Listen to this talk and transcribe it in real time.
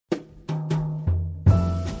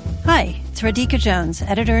It's Radhika Jones,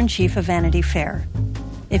 Editor-in-Chief of Vanity Fair.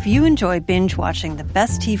 If you enjoy binge-watching the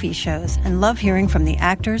best TV shows and love hearing from the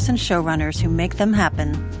actors and showrunners who make them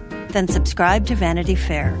happen, then subscribe to Vanity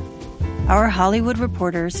Fair. Our Hollywood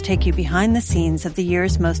reporters take you behind the scenes of the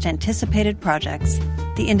year's most anticipated projects,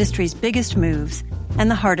 the industry's biggest moves, and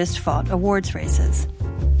the hardest-fought awards races.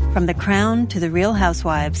 From The Crown to The Real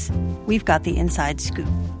Housewives, we've got the inside scoop.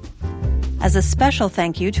 As a special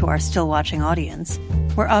thank you to our still-watching audience,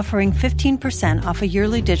 we're offering 15% off a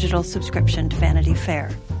yearly digital subscription to Vanity Fair.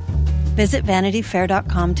 Visit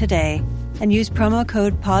vanityfair.com today and use promo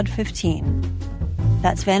code POD15.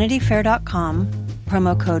 That's vanityfair.com,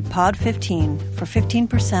 promo code POD15 for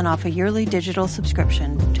 15% off a yearly digital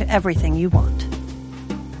subscription to everything you want.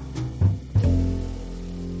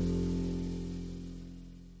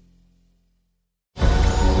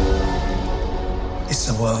 Is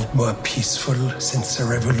the world more peaceful since the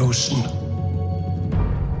revolution?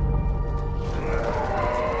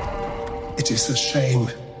 It is a shame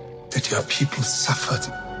that your people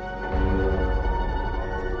suffered.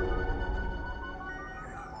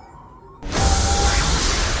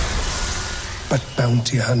 But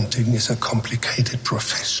bounty hunting is a complicated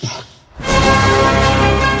profession.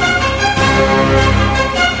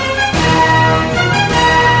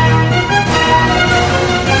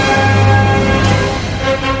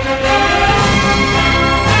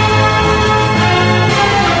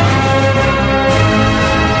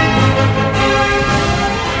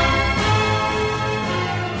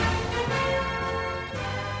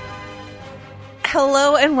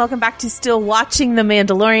 Hello and welcome back to Still Watching The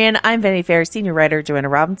Mandalorian. I'm Vanity Fair senior writer Joanna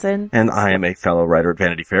Robinson. And I am a fellow writer at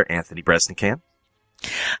Vanity Fair, Anthony Bresnikan.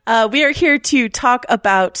 We are here to talk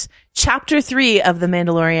about Chapter 3 of The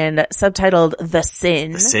Mandalorian, subtitled The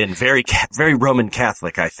Sin. The Sin. Very Roman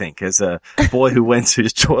Catholic, I think. As a boy who went to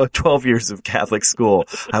 12 years of Catholic school,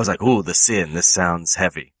 I was like, ooh, The Sin. This sounds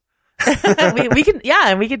heavy. we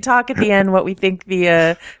can talk at the end what we think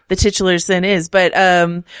the titular sin is. But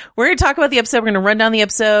we're going to talk about the episode. We're going to run down the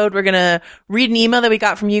episode. We're going to read an email that we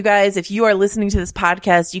got from you guys. If you are listening to this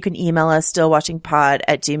podcast, you can email us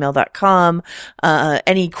stillwatchingpod@gmail.com.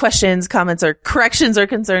 Any questions, comments, or corrections or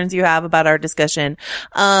concerns you have about our discussion.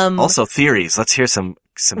 Also theories. Let's hear some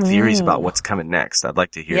theories about what's coming next. I'd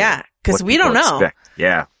like to hear. Yeah, because we don't know.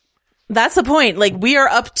 Yeah. That's the point. Like, we are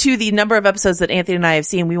up to the number of episodes that Anthony and I have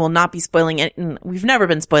seen. We will not be spoiling it. We've never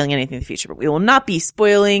been spoiling anything in the future, but we will not be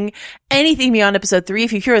spoiling anything beyond episode 3.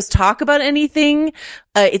 If you hear us talk about anything,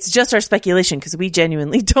 it's just our speculation because we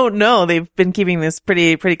genuinely don't know. They've been keeping this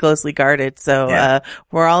pretty closely guarded. So,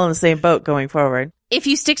 we're all in the same boat going forward. If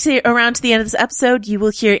you stick around to the end of this episode, you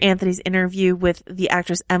will hear Anthony's interview with the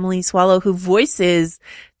actress Emily Swallow, who voices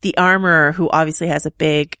the armorer, who obviously has a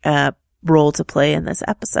big, role to play in this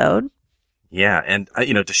episode. Yeah, and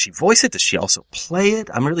does she voice it? Does she also play it?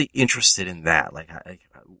 I'm really interested in that, like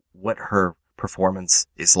what her performance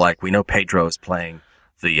is like. We know Pedro is playing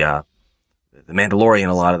the Mandalorian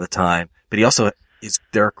a lot of the time, but he also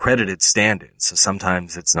there are credited stand-ins, so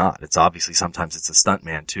sometimes it's not. It's obviously sometimes it's a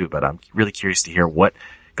stuntman too, but I'm really curious to hear what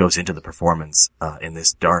goes into the performance in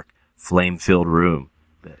this dark, flame-filled room.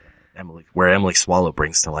 Where Emily Swallow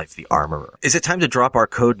brings to life the armorer. Is it time to drop our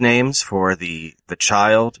code names for the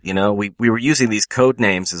child? You know, we were using these code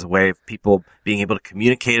names as a way of people being able to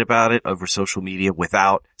communicate about it over social media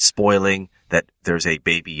without spoiling that there's a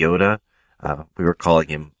baby Yoda. We were calling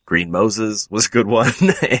him Green Moses was a good one.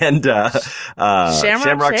 And,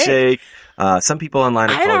 Shamrock Shake. Some people online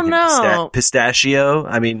are calling him Pistachio.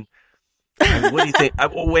 I mean, what do you think?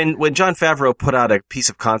 When Jon Favreau put out a piece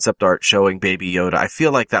of concept art showing Baby Yoda, I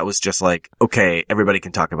feel like that was just like, okay, everybody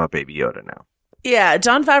can talk about Baby Yoda now. Yeah,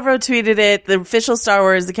 Jon Favreau tweeted it. The official Star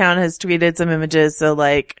Wars account has tweeted some images. So,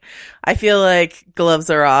 like, I feel like gloves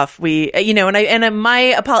are off. Hopefully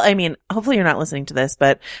you're not listening to this,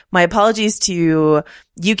 but my apologies to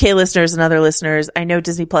UK listeners and other listeners. I know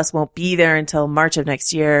Disney Plus won't be there until March of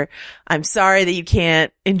next year. I'm sorry that you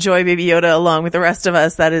can't enjoy Baby Yoda along with the rest of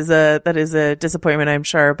us. That is a disappointment, I'm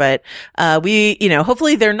sure. But,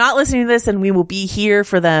 hopefully they're not listening to this and we will be here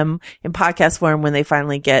for them in podcast form when they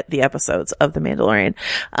finally get the episodes of The Mandalorian.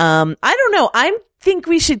 I don't know. I think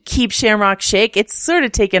we should keep Shamrock Shake. It's sort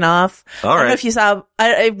of taken off. All right. I don't know if you saw,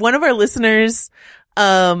 one of our listeners,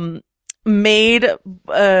 made,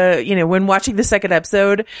 when watching the second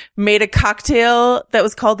episode, made a cocktail that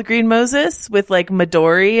was called the Green Moses with like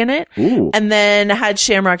Midori in it. Ooh. And then had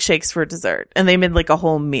Shamrock Shakes for dessert. And they made like a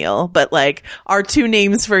whole meal. But like our two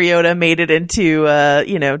names for Yoda made it into,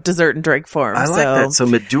 dessert and drink form. I like that. So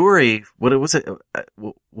Midori, what was it?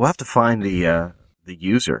 We'll have to find the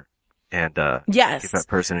user. and Yes. give that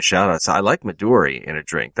person a shout out. So I like Midori in a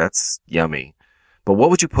drink. That's yummy. But what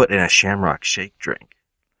would you put in a Shamrock Shake drink?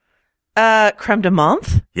 Creme de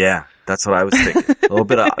menthe? Yeah, that's what I was thinking. A little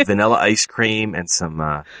bit of vanilla ice cream and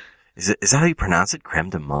some, is that how you pronounce it? Creme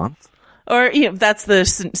de menthe? Or, that's the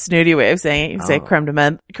snooty way of saying it. You can say creme de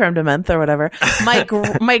menthe or whatever.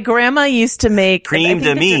 My grandma used to make Cream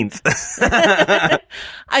de menthe.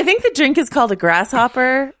 I think the drink is called a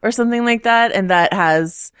grasshopper or something like that. And that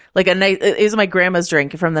has like it is my grandma's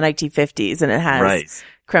drink from the 1950s, and it has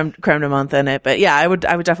creme de menthe in it. But yeah, I would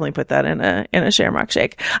definitely put that in a Shamrock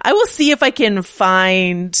Shake. I will see if I can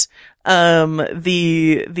find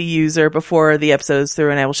the user before the episode's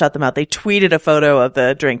through, and I will shout them out. They tweeted a photo of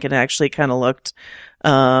the drink, and it actually kind of looked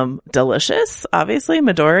delicious. Obviously,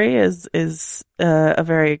 Midori is a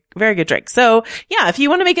very, very good drink. So yeah, if you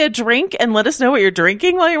want to make a drink and let us know what you're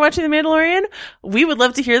drinking while you're watching The Mandalorian, we would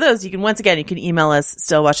love to hear those. You can email us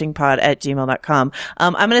stillwatchingpod@gmail.com.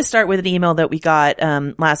 I'm going to start with an email that we got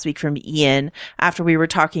last week from Ian after we were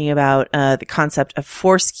talking about the concept of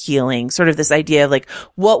force healing, sort of this idea of like,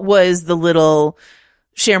 what was the little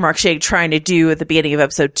Shamrock Shake trying to do at the beginning of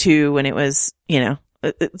episode 2 when it was,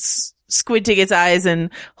 it's squinting its eyes and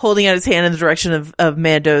holding out his hand in the direction of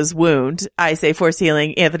Mando's wound. I say force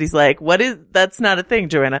healing. Anthony's like, that's not a thing,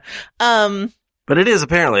 Joanna. But it is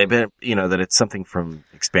apparently, that it's something from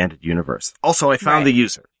Expanded Universe. Also, I found the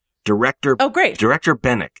user. Director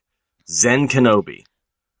Bennick. Zen Kenobi.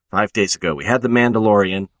 5 days ago, we had The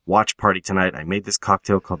Mandalorian watch party tonight. I made this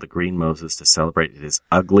cocktail called the Green Moses to celebrate. It is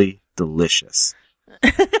ugly, delicious.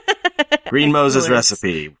 Green Moses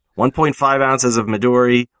recipe. 1.5 ounces of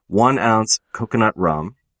Midori, 1 ounce coconut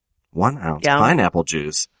rum, 1 ounce pineapple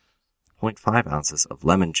juice, 0.5 ounces of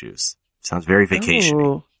lemon juice. Sounds very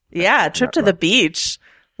vacation-y. Yeah, trip to the beach.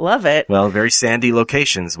 Love it. Well, very sandy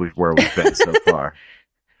locations where we've been so far.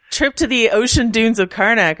 Trip to the ocean dunes of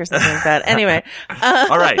Karnak or something like that. Anyway.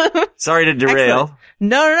 All right. Sorry to derail. Excellent.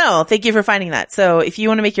 No. Thank you for finding that. So if you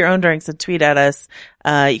want to make your own drinks and tweet at us,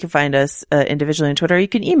 you can find us individually on Twitter. You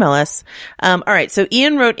can email us. All right. So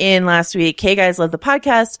Ian wrote in last week, "Hey guys, love the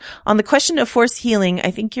podcast. On the question of force healing,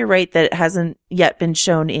 I think you're right that it hasn't yet been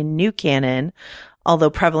shown in new canon,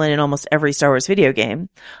 although prevalent in almost every Star Wars video game.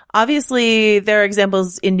 Obviously, there are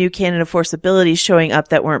examples in new canon of force abilities showing up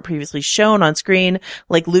that weren't previously shown on screen,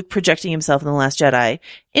 like Luke projecting himself in The Last Jedi.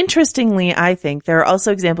 Interestingly, I think there are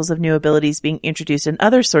also examples of new abilities being introduced in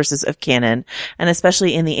other sources of canon, and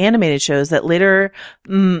especially in the animated shows that later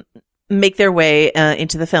make their way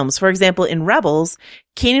into the films. For example, in Rebels,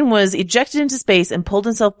 Kanan was ejected into space and pulled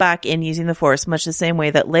himself back in using the Force, much the same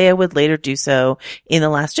way that Leia would later do so in The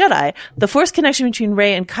Last Jedi. The Force connection between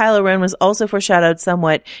Rey and Kylo Ren was also foreshadowed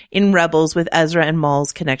somewhat in Rebels with Ezra and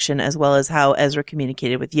Maul's connection, as well as how Ezra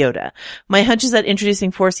communicated with Yoda. My hunch is that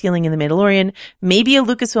introducing Force healing in The Mandalorian may be a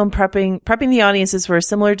Lucasfilm prepping the audiences for a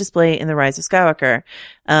similar display in The Rise of Skywalker.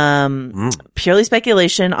 Purely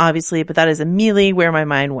speculation, obviously, but that is immediately where my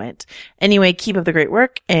mind went. Anyway, keep up the great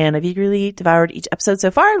work, and I've eagerly devoured each episode so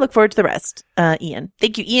far. Look forward to the rest. Ian.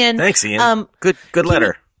 Thank you, Ian. Thanks, Ian. Good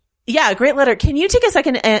letter. Great letter. Can you take a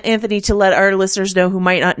second, Anthony, to let our listeners know who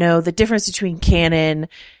might not know the difference between canon,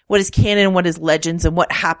 what is canon, what is legends, and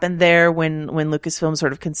what happened there when Lucasfilm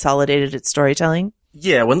sort of consolidated its storytelling?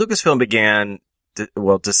 Yeah, when Lucasfilm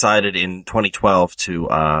decided in 2012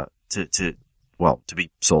 to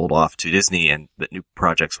be sold off to Disney and that new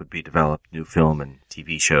projects would be developed, new film and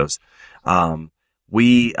TV shows.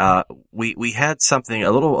 We had something,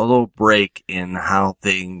 a little break in how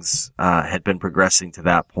things, had been progressing to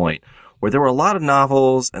that point, where there were a lot of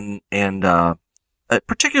novels and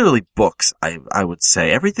particularly books, I would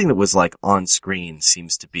say. Everything that was like on screen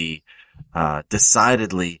seems to be,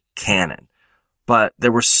 decidedly canon. But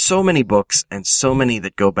there were so many books and so many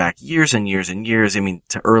that go back years and years and years. I mean,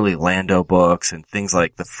 to early Lando books and things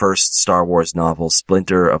like the first Star Wars novel,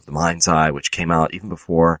 Splinter of the Mind's Eye, which came out even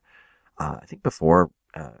before,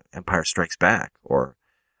 Empire Strikes Back, or,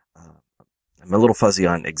 I'm a little fuzzy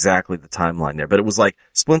on exactly the timeline there, but it was like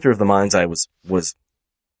Splinter of the Mind's Eye was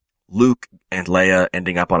Luke and Leia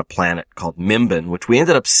ending up on a planet called Mimban, which we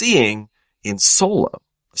ended up seeing in Solo,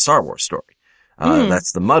 a Star Wars story.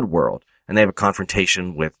 That's the Mud World. And they have a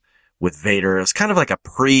confrontation with Vader. It's kind of like a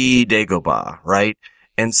pre-Dagobah, right?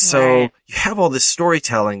 And so you have all this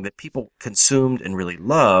storytelling that people consumed and really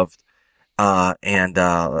loved.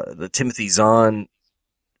 The Timothy Zahn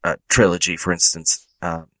trilogy, for instance,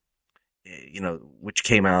 which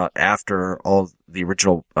came out after all the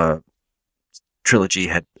original trilogy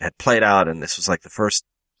had played out, and this was like the first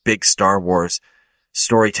big Star Wars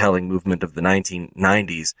storytelling movement of the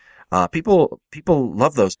 1990s. People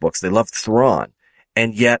love those books. They love Thrawn.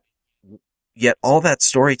 And yet yet all that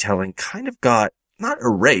storytelling kind of got not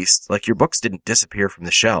erased, like your books didn't disappear from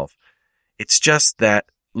the shelf. It's just that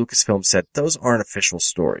Lucasfilm said those aren't official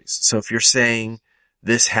stories. So if you're saying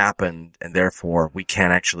this happened and therefore we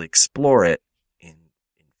can't actually explore it in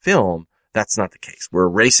film, that's not the case. We're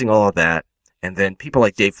erasing all of that, and then people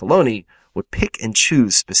like Dave Filoni would pick and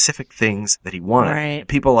choose specific things that he wanted. Right.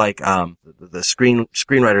 People like the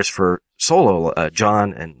screenwriters for Solo,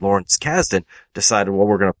 John and Lawrence Kasdan, decided, well,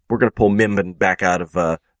 we're gonna pull Mimban back out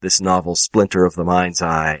of this novel Splinter of the Mind's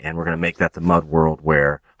Eye, and we're gonna make that the Mud World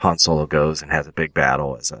where Han Solo goes and has a big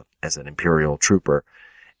battle as an Imperial trooper.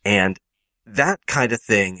 And that kind of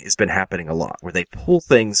thing has been happening a lot, where they pull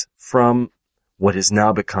things from what has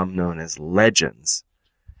now become known as legends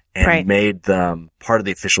and made them part of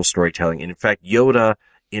the official storytelling. And in fact, Yoda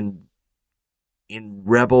in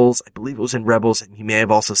Rebels, I believe it was in Rebels, and he may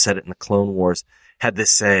have also said it in the Clone Wars, had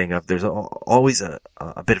this saying of there's always a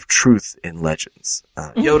bit of truth in legends.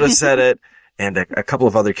 Yoda said it, and a couple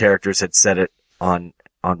of other characters had said it on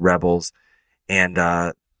Rebels. And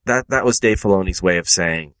that was Dave Filoni's way of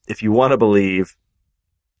saying, if you want to believe,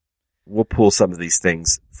 we'll pull some of these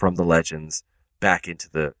things from the legends back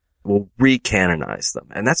into we'll recanonize them.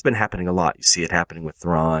 And that's been happening a lot. You see it happening with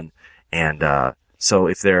Thrawn. And so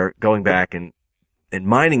if they're going back and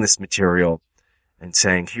mining this material and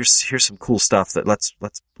saying, here's some cool stuff that let's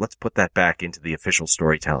put that back into the official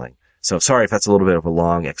storytelling. So sorry if that's a little bit of a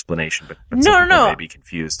long explanation, but some people may be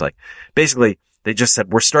confused. Like, basically, they just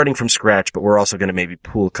said, we're starting from scratch, but we're also going to maybe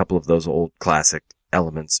pull a couple of those old classic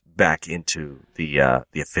elements back into the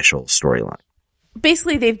official storyline.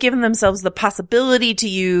 Basically, they've given themselves the possibility to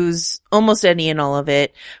use almost any and all of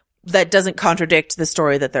it that doesn't contradict the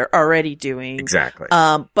story that they're already doing. Exactly.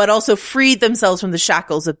 But also freed themselves from the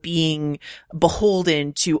shackles of being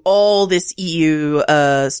beholden to all this EU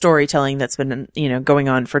storytelling that's been, going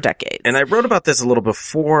on for decades. And I wrote about this a little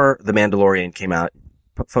before The Mandalorian came out.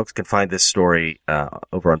 Folks can find this story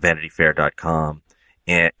over on VanityFair.com.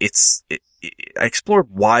 And I explored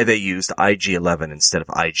why they used IG-11 instead of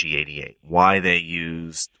IG-88. Why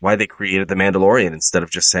they created The Mandalorian instead of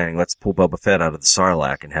just saying, let's pull Boba Fett out of the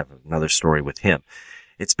Sarlacc and have another story with him.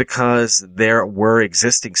 It's because there were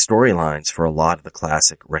existing storylines for a lot of the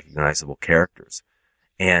classic recognizable characters.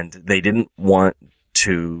 And they didn't want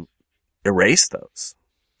to erase those.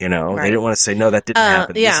 They didn't want to say, no, that didn't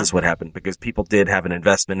happen. Yeah. This is what happened, because people did have an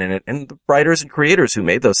investment in it. And the writers and creators who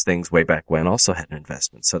made those things way back when also had an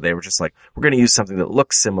investment. So they were just like, we're going to use something that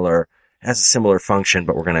looks similar, has a similar function,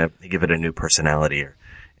 but we're going to give it a new personality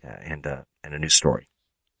and a new story.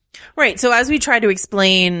 Right. So as we try to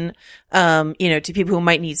explain, to people who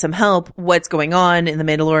might need some help, what's going on in The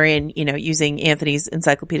Mandalorian, using Anthony's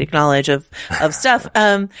encyclopedic knowledge of stuff,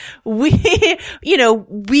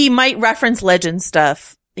 we might reference legend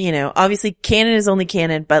stuff. Obviously canon is only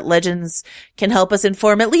canon, but legends can help us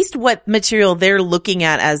inform at least what material they're looking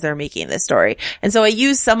at as they're making this story. And so I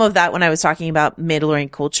used some of that when I was talking about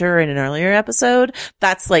Mandalorian culture in an earlier episode.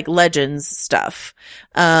 That's like legends stuff.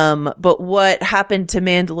 But what happened to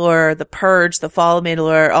Mandalore, the Purge, the fall of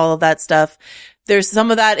Mandalore, all of that stuff, there's some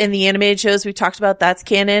of that in the animated shows we talked about. That's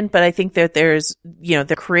canon, but I think that there's, they're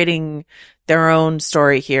creating their own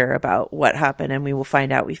story here about what happened, and we will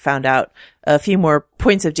find out. We found out a few more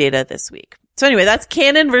points of data this week. So anyway, that's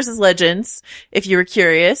canon versus legends, if you were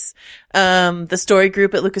curious. The story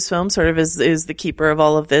group at Lucasfilm sort of is the keeper of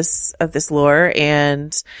all of this lore.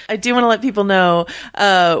 And I do want to let people know,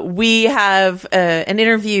 we have an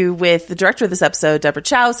interview with the director of this episode, Deborah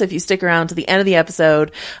Chow. So if you stick around to the end of the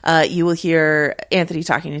episode, you will hear Anthony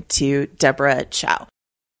talking to Deborah Chow.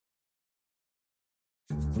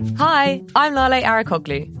 Hi, I'm Lale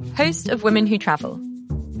Arakoglu, host of Women Who Travel.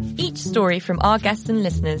 Each story from our guests and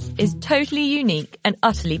listeners is totally unique and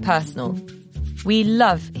utterly personal. We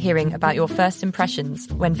love hearing about your first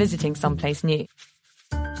impressions when visiting someplace new.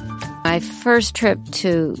 My first trip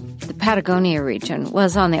to the Patagonia region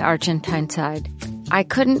was on the Argentine side. I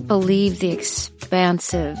couldn't believe the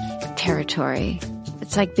expansive territory.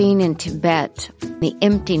 It's like being in Tibet. The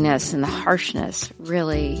emptiness and the harshness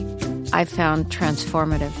really, I found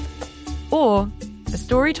transformative. Or a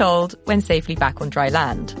story told when safely back on dry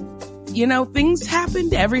land. Things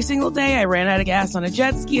happened every single day. I ran out of gas on a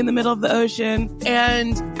jet ski in the middle of the ocean.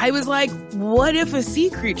 And I was like, what if a sea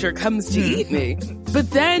creature comes to eat me?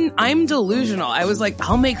 But then I'm delusional. I was like,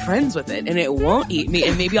 I'll make friends with it and it won't eat me.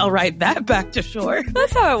 And maybe I'll ride that back to shore.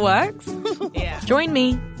 That's how it works. Yeah. Join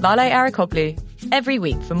me, Lale Arakoglu, every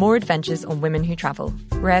week for more adventures on Women Who Travel,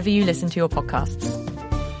 wherever you listen to your podcasts.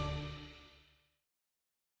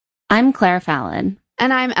 I'm Claire Fallon.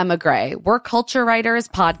 And I'm Emma Gray. We're culture writers,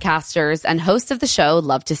 podcasters, and hosts of the show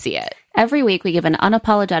Love to See It. Every week, we give an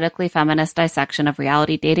unapologetically feminist dissection of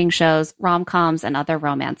reality dating shows, rom-coms, and other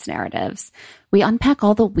romance narratives. We unpack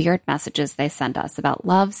all the weird messages they send us about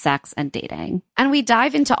love, sex, and dating. And we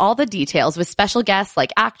dive into all the details with special guests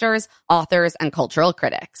like actors, authors, and cultural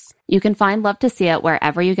critics. You can find Love to See It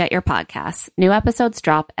wherever you get your podcasts. New episodes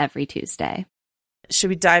drop every Tuesday. Should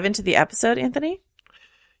we dive into the episode, Anthony?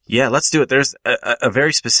 Yeah, let's do it. There's a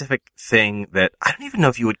very specific thing that I don't even know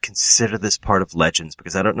if you would consider this part of Legends,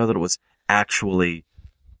 because I don't know that it was actually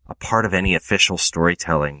a part of any official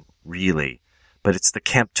storytelling, really. But it's the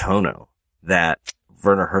Camptono that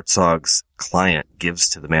Werner Herzog's client gives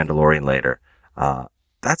to the Mandalorian later.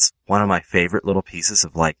 That's one of my favorite little pieces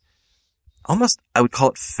of, like, almost, I would call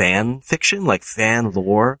it fan fiction, like fan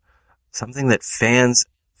lore. Something that fans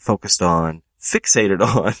focused on, fixated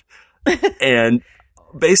on, and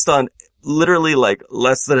based on literally like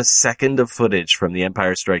less than a second of footage from The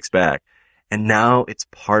Empire Strikes Back. And now it's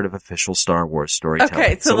part of official Star Wars storytelling.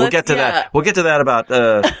 Okay, so we'll get to that. We'll get to that about,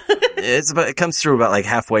 it comes through about like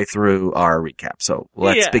halfway through our recap. So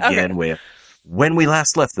let's begin with when we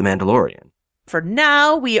last left The Mandalorian. For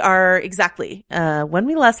now, we are exactly, when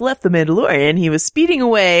we last left The Mandalorian, he was speeding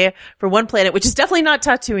away for one planet, which is definitely not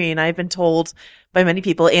Tatooine. I've been told by many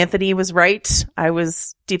people. Anthony was right. I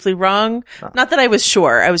was deeply wrong. Not that I was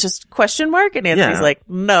sure. I was just question mark. And Anthony's like,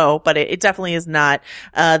 no, but it definitely is not.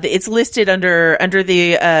 It's listed under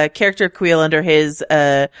the, character Kuiil under his,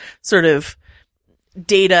 sort of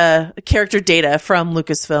character data from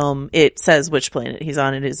Lucasfilm. It says which planet he's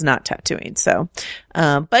on. It is not Tatooine. So,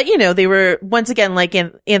 but you know, they were, once again, like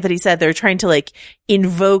Anthony said, they're trying to like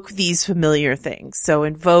invoke these familiar things. So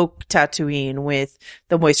invoke Tatooine with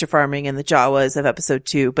the moisture farming and the Jawas of episode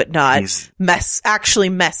 2, but not mess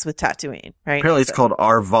with Tatooine, right? Apparently it's called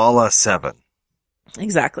Arvala 7.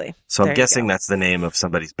 Exactly. So I'm guessing that's the name of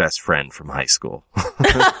somebody's best friend from high school.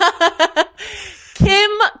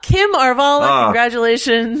 Kim Arvala,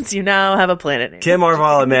 congratulations. You now have a planet name. Kim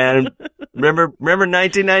Arvala, man. Remember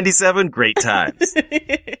 1997? Great times.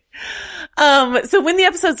 So when the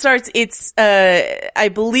episode starts, it's,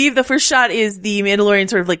 I believe the first shot is the Mandalorian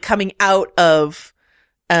sort of like coming out of,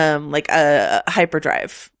 like a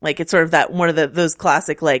hyperdrive. Like it's sort of that one of those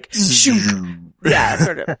classic like, yeah,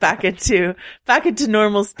 sort of back into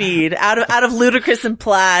normal speed, out of ludicrous and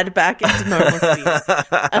plaid back into normal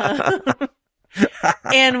speed.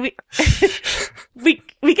 And we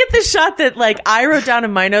get this shot that like I wrote down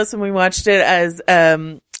in my notes when we watched it as,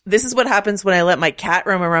 this is what happens when I let my cat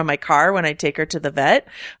roam around my car when I take her to the vet.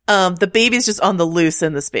 The baby's just on the loose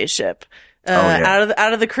in the spaceship,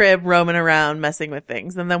 out of the crib, roaming around, messing with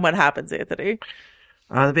things. And then what happens, Anthony?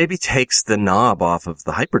 The baby takes the knob off of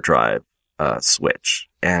the hyperdrive, switch.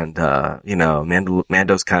 And, you know,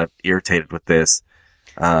 Mando's kind of irritated with this.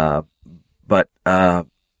 But,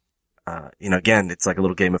 you know, again, it's like a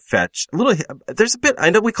little game of fetch. There's a bit, I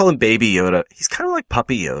know we call him Baby Yoda. He's kind of like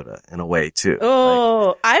Puppy Yoda in a way, too.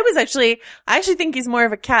 Oh, like, I actually think he's more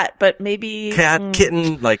of a cat, but maybe.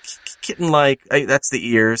 Kitten, that's the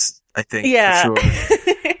ears, I think. Yeah. For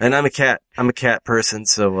sure. And I'm a cat person,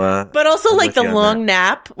 so, but also like the long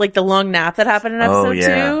nap that happened in episode 2.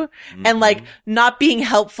 Mm-hmm. And like not being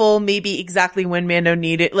helpful, maybe exactly when Mando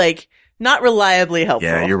needed, like, not reliably helpful.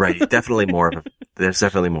 Yeah, you're right. There's definitely more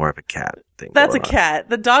of a cat thing. That's a cat.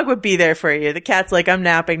 The dog would be there for you. The cat's like, I'm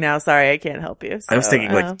napping now. Sorry, I can't help you. So, I was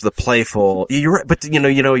thinking like the playful, you're right, but you know,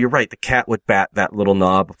 you're right. The cat would bat that little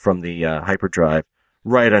knob from the, hyperdrive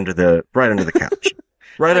right under the couch.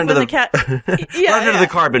 Right under the cat, right under the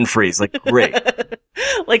carbon freeze. Like, great.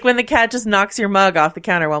 Like when the cat just knocks your mug off the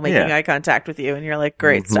counter while making eye contact with you and you're like,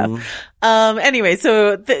 great stuff. Anyway,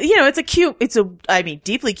 so it's a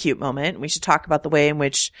deeply cute moment. We should talk about the way in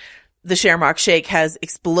which the Shamrock Shake has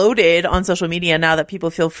exploded on social media now that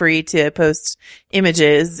people feel free to post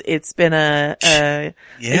images. It's been a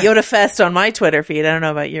Yoda fest on my Twitter feed. I don't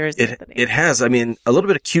know about yours, Anthony. It has. I mean, a little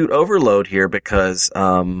bit of cute overload here because,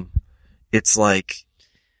 it's like,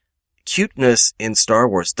 cuteness in Star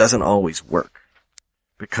Wars doesn't always work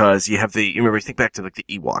because you think back to like the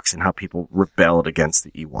Ewoks and how people rebelled against the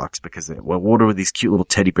Ewoks because what are these cute little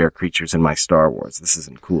teddy bear creatures in my Star Wars? This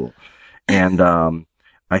isn't cool. And,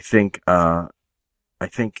 I think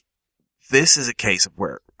this is a case of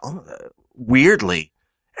where weirdly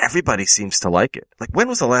everybody seems to like it. Like when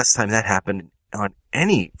was the last time that happened on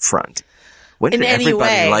any front? When did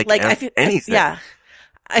everybody like anything? Yeah.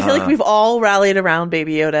 I feel like we've all rallied around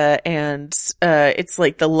Baby Yoda and, it's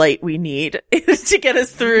like the light we need to get us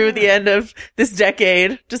through the end of this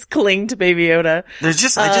decade. Just cling to Baby Yoda. I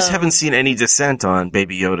just haven't seen any dissent on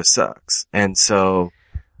Baby Yoda sucks. And so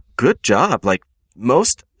good job. Like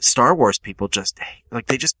most Star Wars people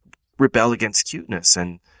they just rebel against cuteness,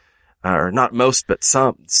 and or not most, but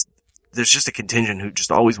some. There's just a contingent who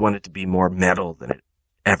just always wanted to be more metal than it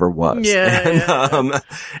ever was.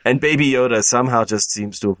 And Baby Yoda somehow just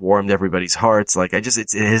seems to have warmed everybody's hearts. Like, it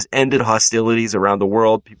has ended hostilities around the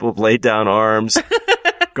world. People have laid down arms.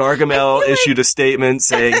 Gargamel issued a statement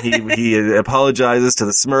saying he apologizes to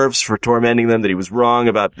the Smurfs for tormenting them, that he was wrong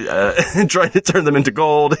about trying to turn them into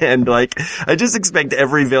gold. And like, I just expect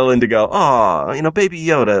every villain to go, oh, Baby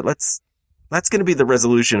Yoda, that's going to be the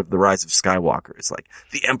resolution of the Rise of Skywalker. It's like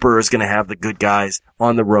the Emperor is going to have the good guys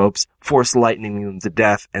on the ropes, force lightning them to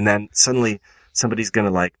death, and then suddenly somebody's going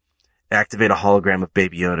to like activate a hologram of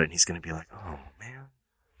Baby Yoda, and he's going to be like, oh man.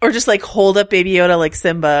 Or just like hold up Baby Yoda like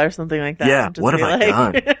Simba or something like that. Yeah, what have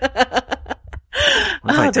I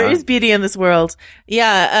done? There is beauty in this world.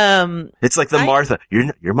 Yeah. It's like the Martha.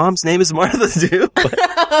 Your mom's name is Martha too?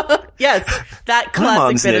 Yes. That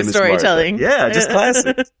classic bit of storytelling. Yeah, just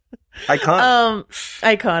classic.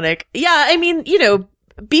 Iconic. Yeah, I mean,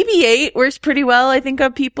 BB-8 works pretty well, I think,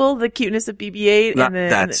 on people, the cuteness of BB-8.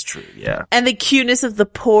 That's true, yeah. And the cuteness of the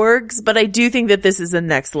Porgs, but I do think that this is the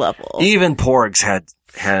next level. Even Porgs had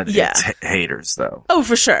its haters, though. Oh,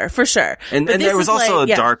 for sure. And there was also a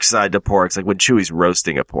dark side to Porgs, like when Chewie's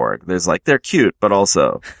roasting a Porg. There's like, they're cute, but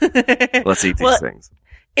also, let's eat these things.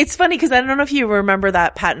 It's funny because I don't know if you remember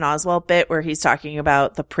that Patton Oswalt bit where he's talking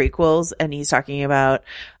about the prequels and he's talking about,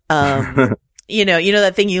 that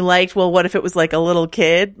thing you liked. Well, what if it was like a little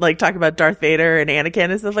kid, like talking about Darth Vader and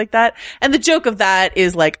Anakin and stuff like that? And the joke of that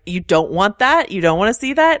is like, you don't want that. You don't want to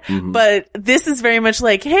see that. Mm-hmm. But this is very much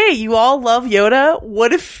like, hey, you all love Yoda.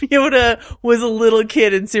 What if Yoda was a little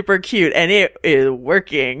kid and super cute? And it is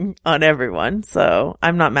working on everyone. So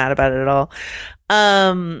I'm not mad about it at all.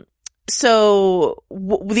 So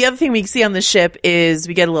the other thing we see on the ship is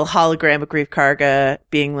we get a little hologram of Greef Karga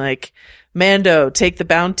being like, Mando, take the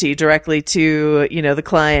bounty directly to, the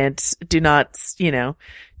client. Do not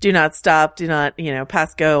stop. Do not,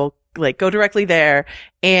 pass go, like go directly there.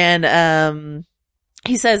 And,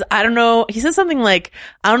 he says, I don't know. He says something like,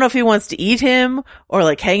 I don't know if he wants to eat him or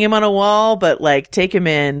like hang him on a wall, but like take him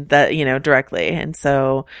in that, directly. And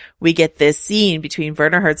so we get this scene between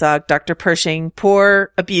Werner Herzog, Dr. Pershing,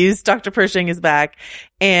 poor abused Dr. Pershing is back,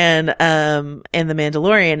 and the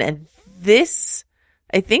Mandalorian. And this,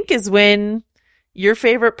 I think, is when your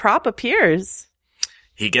favorite prop appears.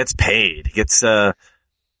 He gets paid. He gets, his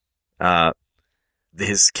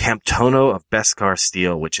Camptono of Beskar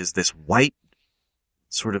steel, which is this white,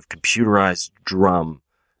 sort of computerized drum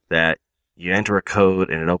that you enter a code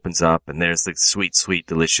and it opens up and there's the sweet, sweet,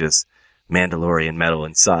 delicious Mandalorian metal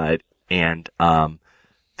inside. And, the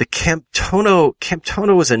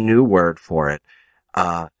Camptono is a new word for it.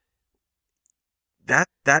 That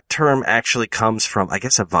term actually comes from, I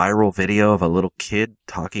guess, a viral video of a little kid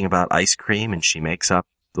talking about ice cream, and she makes up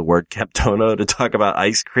the word Camptono to talk about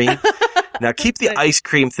ice cream. Now keep the ice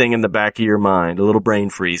cream thing in the back of your mind, a little brain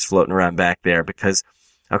freeze floating around back there, because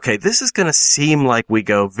okay, this is going to seem like we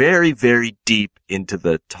go very, very deep into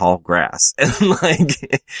the tall grass. And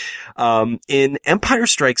like, in Empire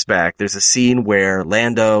Strikes Back, there's a scene where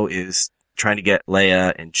Lando is trying to get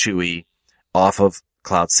Leia and Chewie off of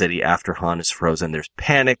Cloud City after Han is frozen. There's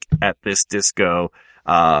panic at this disco.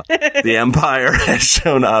 The Empire has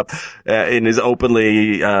shown up, and is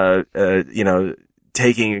openly,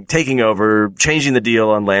 taking over, changing the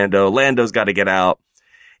deal on Lando. Lando's got to get out.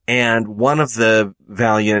 And one of the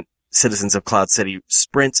valiant citizens of Cloud City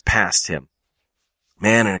sprints past him.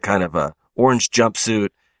 Man in a kind of a orange jumpsuit,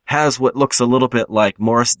 has what looks a little bit like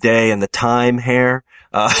Morris Day and the Time hair.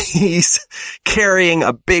 He's carrying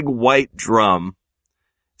a big white drum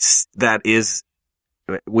that is,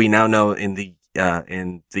 we now know in the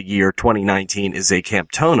year 2019 is a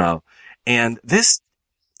Camptono. And this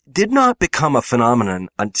did not become a phenomenon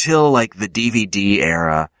until like the DVD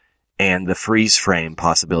era and the freeze frame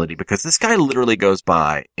possibility, because this guy literally goes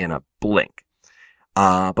by in a blink.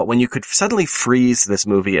 But when you could suddenly freeze this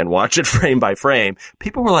movie and watch it frame by frame,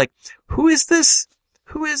 people were like, who is this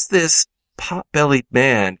pot-bellied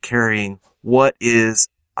man carrying what is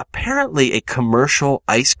apparently a commercial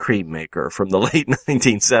ice cream maker from the late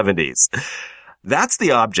 1970s? That's the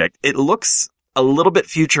object. It looks a little bit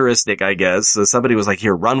futuristic, I guess. So somebody was like,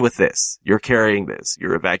 here, run with this. You're carrying this.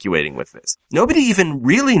 You're evacuating with this. Nobody even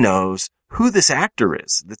really knows who this actor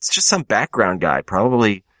is. It's just some background guy,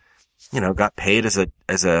 probably, got paid as a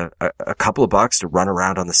couple of bucks to run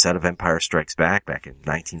around on the set of Empire Strikes Back in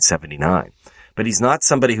 1979. But he's not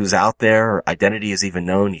somebody who's out there, or identity is even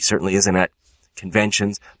known. He certainly isn't at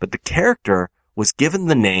conventions. But the character was given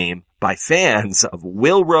the name by fans of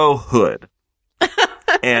Wilro Hood.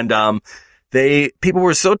 And, people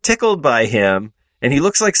were so tickled by him, and he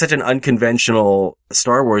looks like such an unconventional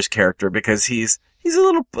Star Wars character because he's a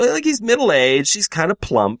little, like, he's middle-aged, he's kind of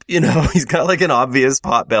plump, you know, he's got like an obvious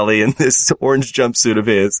pot belly in this orange jumpsuit of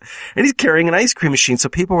his, and he's carrying an ice cream machine, so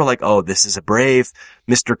people were like, oh, this is a brave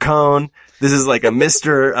Mr. Cone, this is like a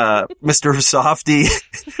Mr. Softy,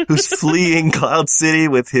 who's fleeing Cloud City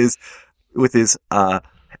with his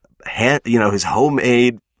hand, you know, his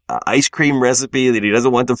homemade ice cream recipe that he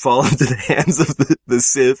doesn't want to fall into the hands of the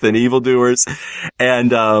Sith and evildoers.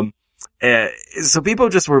 And so people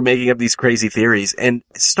just were making up these crazy theories, and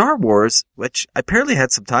Star Wars, which apparently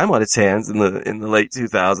had some time on its hands in the late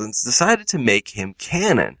 2000s, decided to make him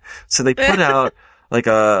canon. So they put out like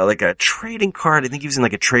a trading card. I think he was in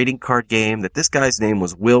like a trading card game that this guy's name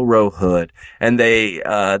was Willrow Hood, and they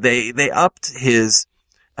upped his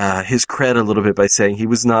cred a little bit by saying he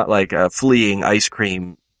was not like a fleeing ice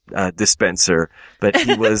cream dispenser, but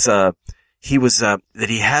he was that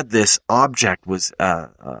he had this object was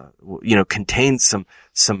contained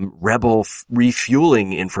some rebel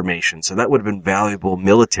refueling information, so that would have been valuable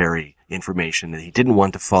military information that he didn't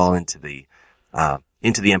want to fall into the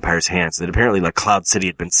Empire's hands, that apparently like Cloud City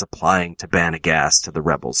had been supplying to Bana gas to the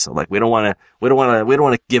rebels. So like we don't want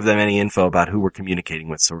to give them any info about who we're communicating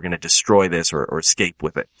with, so we're going to destroy this or escape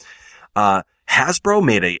with it. Hasbro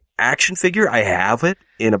made a action figure. I have it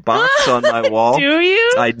in a box on my wall. Do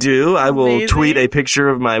you? I do. I will tweet a picture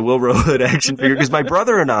of my Willrow Hood action figure because my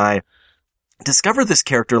brother and I discovered this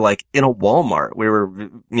character like in a Walmart. We were,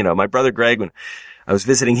 my brother Greg, when I was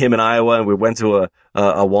visiting him in Iowa, and we went to a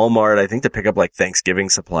Walmart, I think, to pick up like Thanksgiving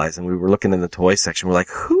supplies, and we were looking in the toy section. We're like,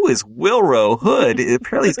 who is Willrow Hood?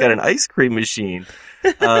 Apparently he's got an ice cream machine.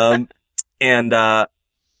 And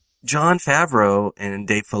Jon Favreau and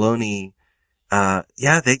Dave Filoni,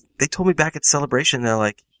 they told me back at Celebration, they're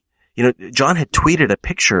like, John had tweeted a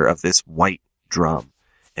picture of this white drum,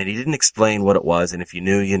 and he didn't explain what it was, and if you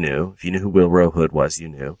knew, you knew. If you knew who Willrow Hood was, you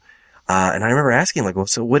knew. And I remember asking, like, well,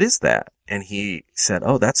 so what is that? And he said,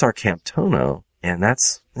 oh, that's our Camp Tono, and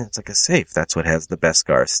it's like a safe. That's what has the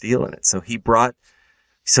Beskar steel in it. So he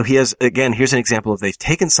has, again, here's an example of they've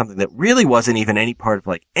taken something that really wasn't even any part of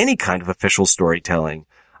like any kind of official storytelling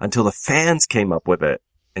until the fans came up with it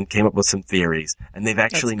and came up with some theories, and they've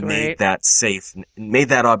actually made that safe, made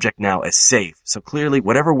that object now a safe. So clearly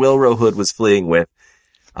whatever Willrow Hood was fleeing with,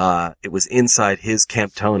 it was inside his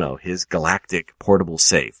Camp Tono, his galactic portable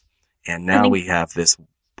safe. And now we have this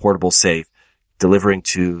portable safe delivering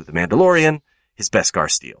to the Mandalorian his Beskar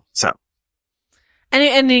steel. So.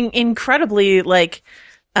 And incredibly, like,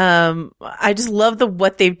 I just love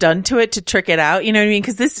what they've done to it to trick it out. You know what I mean?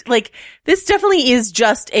 Cause this definitely is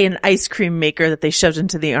just an ice cream maker that they shoved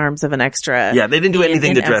into the arms of an extra. Yeah, they didn't do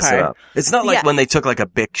anything to dress it up. It's not like when they took like a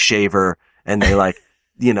Bic shaver and they like,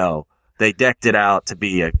 they decked it out to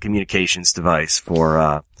be a communications device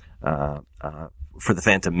for the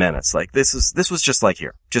Phantom Menace. Like this was just like,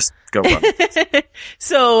 here, just go run.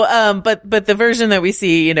 So, but the version that we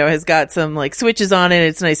see, has got some like switches on it.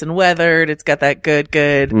 It's nice and weathered. It's got that good,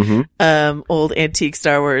 old antique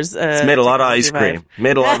Star Wars. It's made a lot of ice cream.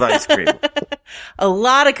 A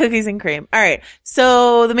lot of cookies and cream. All right.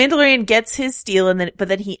 So the Mandalorian gets his steel, but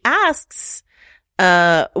then he asks,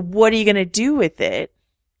 what are you going to do with it?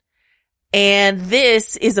 And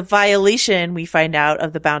this is a violation, we find out,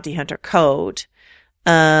 of the Bounty Hunter Code.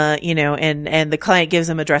 And the client gives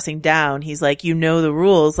him a dressing down. He's like, the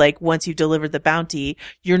rules. Like, once you've delivered the bounty,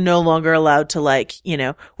 you're no longer allowed to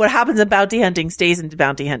what happens in bounty hunting stays into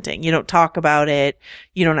bounty hunting. You don't talk about it.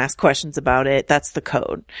 You don't ask questions about it. That's the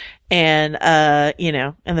code. And, and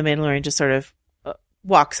the Mandalorian just sort of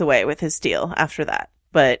walks away with his steel after that.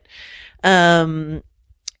 But, and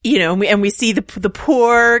we see the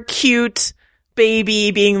poor, cute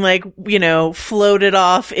baby being like, floated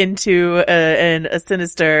off into a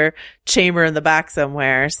sinister chamber in the back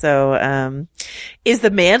somewhere. So, is the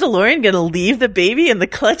Mandalorian going to leave the baby in the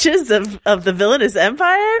clutches of the villainous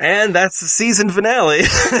Empire? And that's the season finale.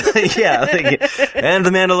 Yeah. And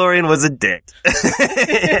the Mandalorian was a dick.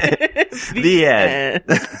 The end.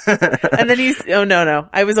 And then oh no.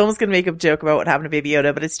 I was almost going to make a joke about what happened to Baby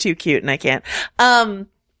Yoda, but it's too cute and I can't.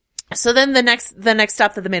 So then the next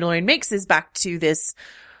stop that the Mandalorian makes is back to this,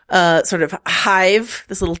 sort of hive,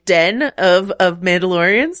 this little den of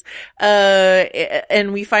Mandalorians.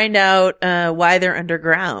 And we find out, why they're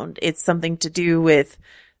underground. It's something to do with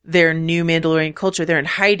their new Mandalorian culture. They're in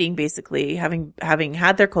hiding, basically, having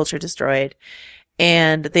had their culture destroyed.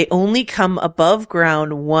 And they only come above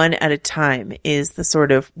ground one at a time is the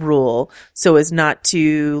sort of rule, so as not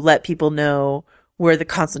to let people know where the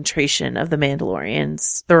concentration of the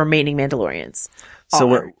remaining Mandalorians.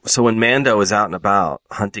 So when Mando is out and about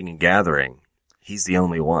hunting and gathering, he's the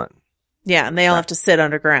only one. Yeah, and they all have to sit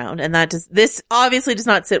underground, and this obviously does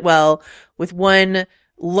not sit well with one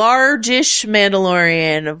largish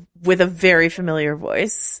Mandalorian with a very familiar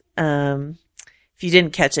voice. If you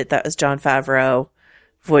didn't catch it, that was Jon Favreau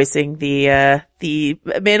voicing the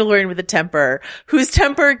Mandalorian with a temper, whose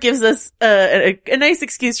temper gives us a nice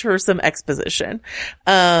excuse for some exposition.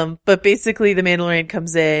 But basically the Mandalorian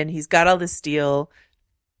comes in, he's got all this steel.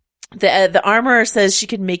 The armorer says she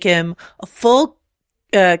could make him a full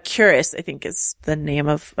cuirass, I think is the name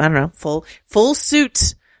of, I don't know, full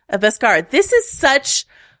suit of Beskar. This is such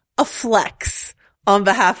a flex on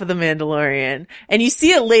behalf of the Mandalorian. And you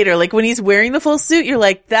see it later, like when he's wearing the full suit, you're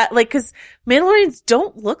like that, like, cause Mandalorians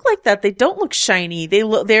don't look like that. They don't look shiny. They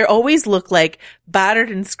always look like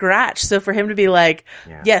battered and scratched. So for him to be like,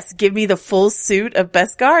 yes, give me the full suit of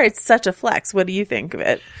Beskar, it's such a flex. What do you think of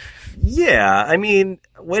it? Yeah. I mean,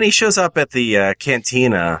 when he shows up at the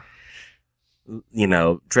cantina, you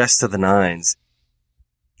know, dressed to the nines,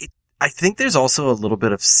 I think there's also a little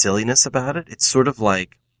bit of silliness about it. It's sort of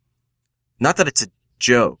like, not that it's a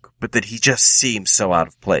joke, but that he just seems so out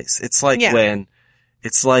of place. It's like when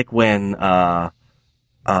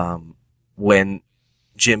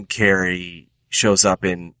Jim Carrey shows up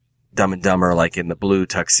in Dumb and Dumber, like in the blue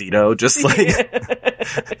tuxedo, just like,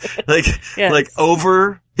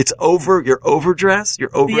 it's over, you're overdressed,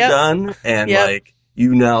 you're overdone, and like,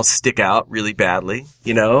 you now stick out really badly,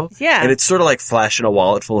 you know? Yeah. And it's sort of like flashing a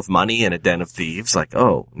wallet full of money in a den of thieves. Like,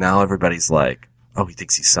 oh, now everybody's like, oh, he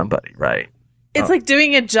thinks he's somebody, right? It's like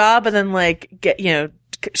doing a job and then like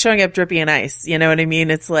showing up drippy in ice. You know what I mean?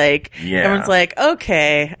 It's like, everyone's like,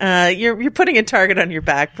 okay, you're putting a target on your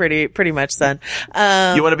back pretty much, son.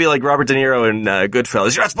 You want to be like Robert De Niro in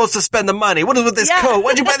Goodfellas. You're not supposed to spend the money. What is with this coat?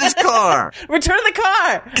 Why'd you buy this car? Return the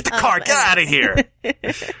car. Get the car. Get out of here.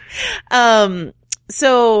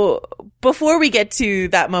 So before we get to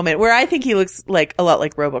that moment where I think he looks like a lot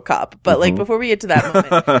like RoboCop, but like before we get to that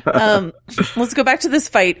moment, let's go back to this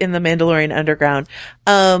fight in the Mandalorian underground.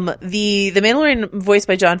 The Mandalorian voiced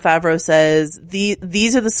by Jon Favreau says,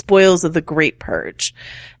 these are the spoils of the Great Purge,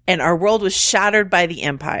 and our world was shattered by the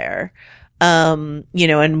Empire. You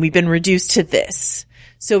know, and we've been reduced to this.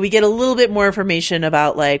 So we get a little bit more information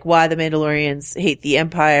about like why the Mandalorians hate the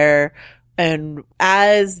Empire. And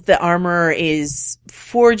as the armorer is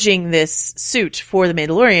forging this suit for the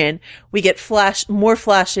Mandalorian, we get more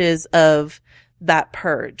flashes of that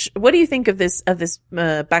purge. What do you think of this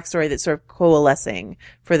backstory that's sort of coalescing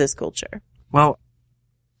for this culture? Well,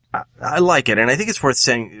 I like it, and I think it's worth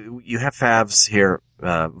saying you have Favs here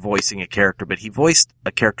voicing a character, but he voiced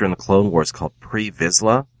a character in the Clone Wars called Pre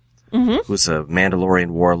Vizsla, who's a Mandalorian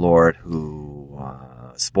warlord who.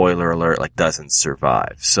 Spoiler alert, like doesn't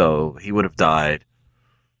survive. So he would have died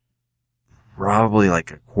probably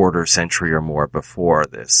like a quarter century or more before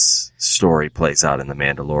this story plays out in The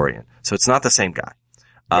Mandalorian. So it's not the same guy.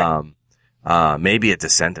 Right. Maybe a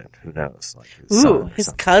descendant, who knows? Like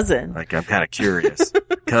his cousin. Like I'm kind of curious.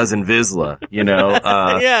 Cousin Vizsla, you know?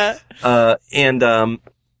 And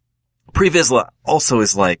Pre Vizsla also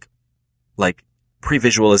is like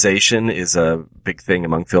pre-visualization is a big thing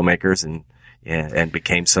among filmmakers and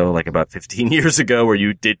became so like about 15 years ago, where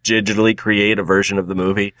you did digitally create a version of the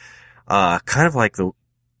movie. Kind of like a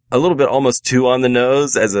little bit almost too on the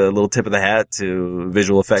nose as a little tip of the hat to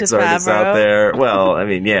visual effects artists out there. Well, I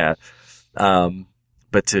mean, yeah.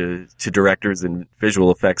 But to directors and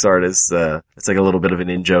visual effects artists, it's like a little bit of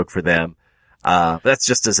an in-joke for them. That's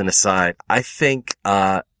just as an aside. I think,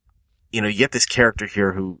 you get this character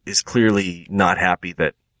here who is clearly not happy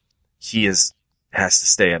that he has to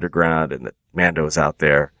stay underground and that Mando is out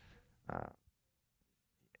there,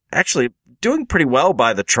 actually doing pretty well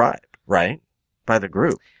by the tribe, right? By the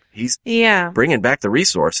group. He's bringing back the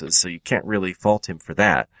resources, so you can't really fault him for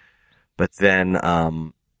that. But then,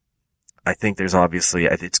 I think there's obviously,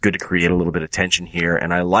 it's good to create a little bit of tension here,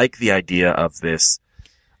 and I like the idea of this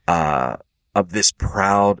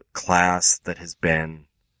proud class that has been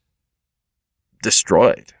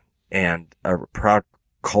destroyed, and a proud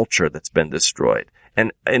culture that's been destroyed.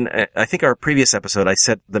 And I think our previous episode, I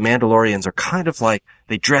said the Mandalorians are kind of like,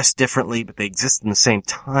 they dress differently, but they exist in the same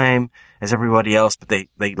time as everybody else, but they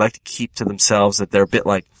like to keep to themselves, that they're a bit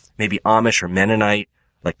like maybe Amish or Mennonite,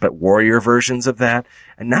 but warrior versions of that.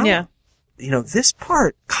 And now, this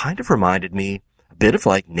part kind of reminded me a bit of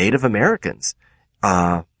like Native Americans,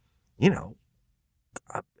 a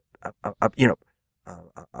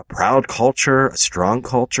proud culture, a strong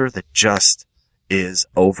culture that just is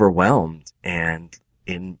overwhelmed and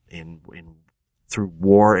through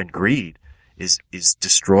war and greed is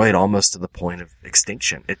destroyed almost to the point of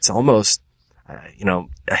extinction. It's almost, I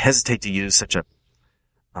hesitate to use such a,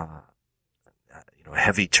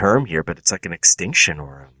 heavy term here, but it's like an extinction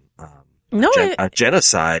or a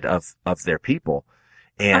genocide of their people.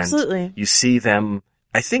 And absolutely. You see them,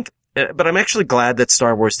 I think, but I'm actually glad that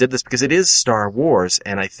Star Wars did this because it is Star Wars,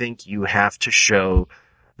 and I think you have to show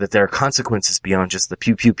that there are consequences beyond just the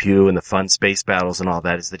pew pew pew and the fun space battles and all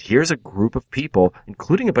that. Is that here's a group of people,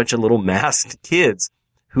 including a bunch of little masked kids,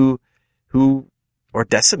 who are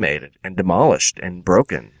decimated and demolished and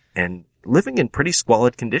broken and living in pretty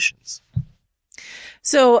squalid conditions.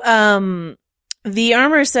 So, the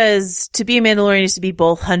armor says to be a Mandalorian is to be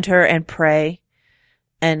both hunter and prey.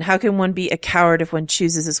 And how can one be a coward if one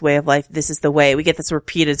chooses this way of life? This is the way. We get this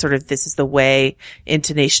repeated sort of this is the way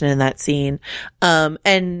intonation in that scene.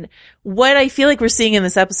 And what I feel like we're seeing in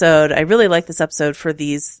this episode, I really like this episode for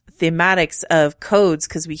these thematics of codes,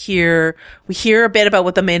 because we hear a bit about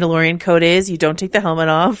what the Mandalorian code is. You don't take the helmet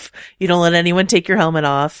off. You don't let anyone take your helmet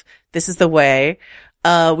off. This is the way.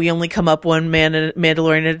 We only come up one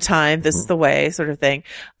Mandalorian at a time. This is the way, sort of thing.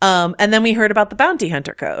 And then we heard about the bounty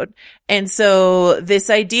hunter code. And so this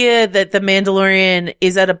idea that the Mandalorian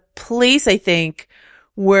is at a place, I think,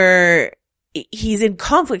 where he's in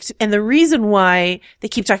conflict. And the reason why they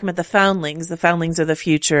keep talking about the foundlings are the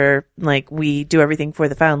future. Like, we do everything for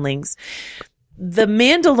the foundlings. The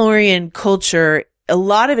Mandalorian culture, a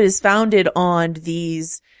lot of it is founded on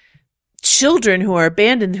these children who are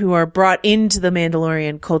abandoned, who are brought into the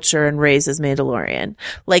Mandalorian culture and raised as Mandalorian.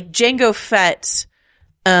 Like Jango Fett,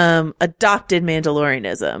 adopted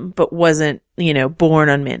Mandalorianism, but wasn't, born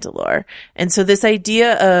on Mandalore. And so this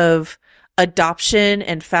idea of adoption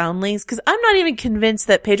and foundlings, because I'm not even convinced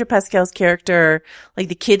that Pedro Pascal's character, like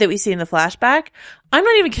the kid that we see in the flashback, I'm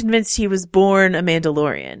not even convinced he was born a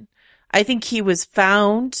Mandalorian. I think he was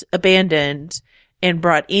found, abandoned, and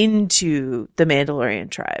brought into the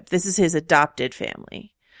Mandalorian tribe. This is his adopted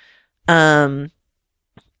family. And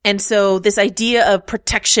so this idea of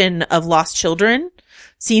protection of lost children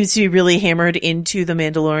seems to be really hammered into the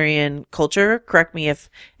Mandalorian culture. Correct me if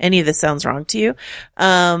any of this sounds wrong to you.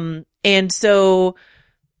 And so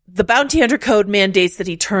the bounty hunter code mandates that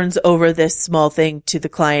he turns over this small thing to the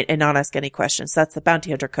client and not ask any questions. That's the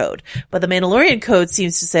bounty hunter code. But the Mandalorian code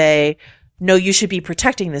seems to say, no, you should be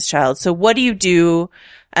protecting this child. So what do you do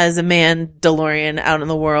as a Mandalorian out in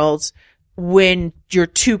the world when your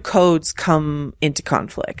two codes come into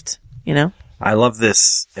conflict? I love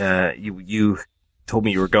this. You told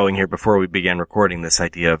me you were going here before we began recording, this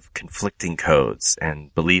idea of conflicting codes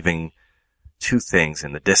and believing two things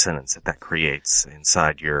and the dissonance that creates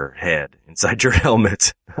inside your head, inside your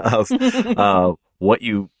helmet of, what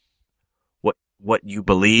you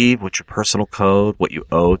believe, what's your personal code, what you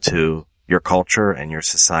owe to your culture and your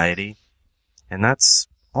society. And that's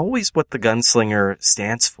always what the gunslinger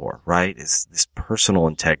stands for, right? Is this personal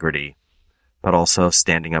integrity, but also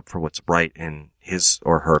standing up for what's right in his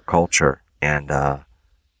or her culture. And,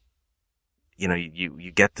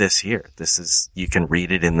 you get this here. You can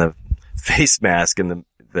read it in the face mask and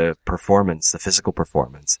the performance, the physical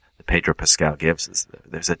performance that Pedro Pascal gives.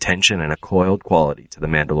 There's a tension and a coiled quality to the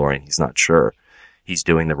Mandalorian. He's not sure he's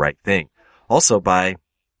doing the right thing. Also by,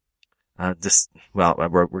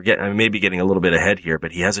 we're maybe getting a little bit ahead here,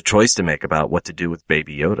 but he has a choice to make about what to do with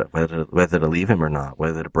Baby Yoda, whether to leave him or not,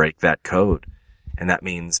 whether to break that code. And that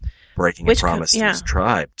means breaking a promise to his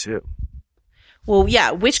tribe too. Well,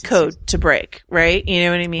 yeah, which code to break, right? You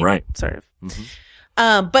know what I mean? Right. Sort of.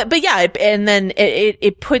 Mm-hmm. But yeah, and then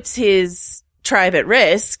it puts his tribe at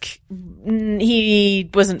risk. He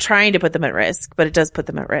wasn't trying to put them at risk, but it does put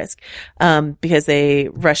them at risk, because they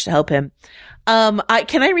rush to help him. Can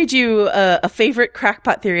I read you a favorite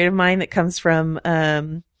crackpot theory of mine that comes from,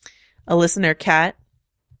 a listener, Kat?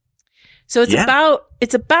 So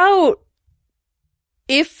it's about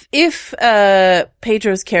if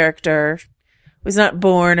Pedro's character was not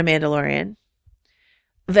born a Mandalorian,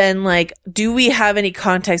 then do we have any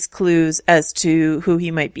context clues as to who he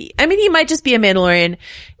might be? I mean, he might just be a Mandalorian.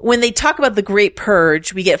 When they talk about the Great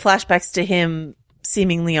Purge, we get flashbacks to him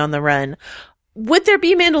seemingly on the run. Would there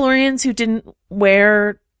be Mandalorians who didn't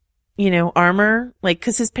wear, armor?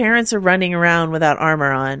 Cause his parents are running around without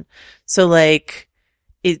armor on. So does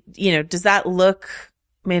that look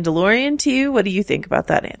Mandalorian to you? What do you think about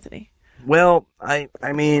that, Anthony? Well, I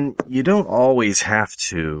mean, you don't always have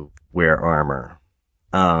to wear armor.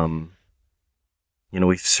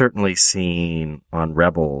 We've certainly seen on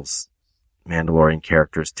Rebels, Mandalorian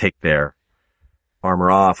characters take their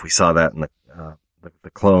armor off. We saw that in the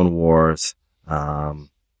Clone Wars.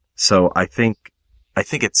 So I think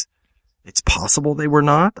it's it's possible they were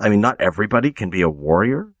not. I mean, not everybody can be a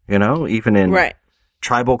warrior, even in Right.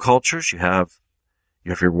 tribal cultures, you have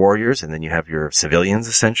your warriors and then you have your civilians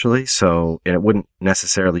essentially. So, and it wouldn't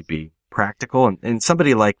necessarily be practical. And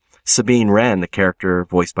somebody like Sabine Wren, the character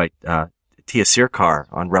voiced by, Tia Sircar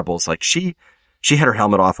on Rebels, like she had her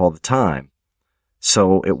helmet off all the time.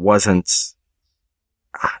 So it wasn't,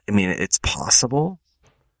 I mean, it's possible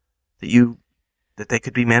that they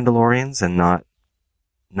could be Mandalorians and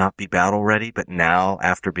not be battle ready, but now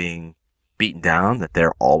after being beaten down, that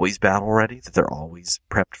they're always battle ready, that they're always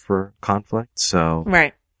prepped for conflict. So,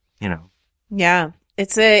 Right. Yeah.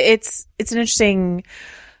 It's an interesting,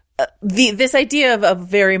 this idea of a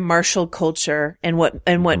very martial culture and what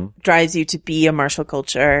drives you to be a martial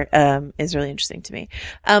culture, is really interesting to me.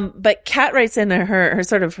 But Kat writes in her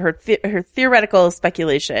theoretical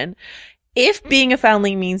speculation. If being a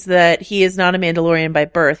foundling means that he is not a Mandalorian by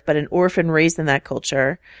birth, but an orphan raised in that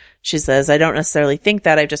culture, she says, I don't necessarily think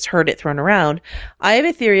that. I've just heard it thrown around. I have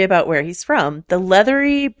a theory about where he's from. The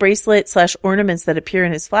leathery bracelet/ornaments that appear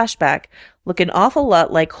in his flashback look an awful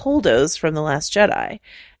lot like Holdo's from The Last Jedi.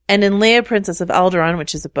 And in Leia, Princess of Alderaan,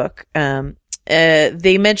 which is a book,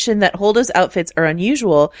 they mention that Holdo's outfits are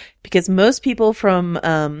unusual because most people from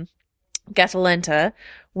Gatalenta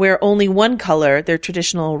wear only one color, their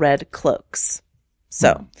traditional red cloaks.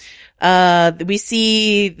 So, we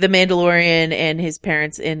see the Mandalorian and his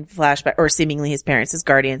parents in flashback, or seemingly his parents as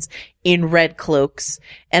guardians, in red cloaks.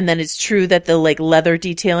 And then it's true that the leather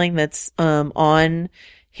detailing that's on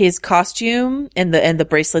his costume and the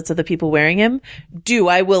bracelets of the people wearing him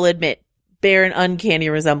I will admit, bear an uncanny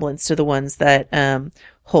resemblance to the ones that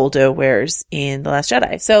Holdo wears in The Last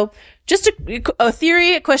Jedi. So just a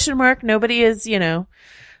theory, a question mark. Nobody is,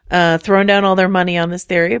 throwing down all their money on this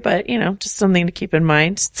theory, but just something to keep in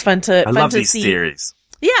mind. It's fun to I love these see. theories.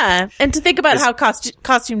 Yeah, and to think about how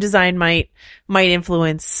costume design might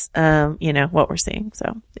influence what we're seeing.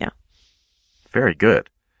 So yeah, very good.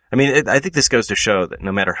 I mean, I think this goes to show that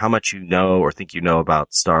no matter how much you know or think you know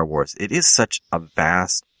about Star Wars, it is such a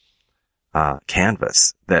vast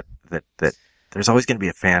canvas that there's always going to be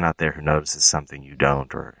a fan out there who notices something you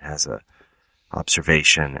don't or has a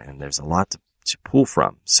observation, and there's a lot to pull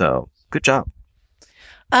from. So good job.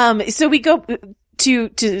 So we go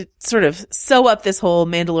to sort of sew up this whole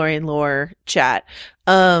Mandalorian lore chat.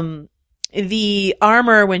 The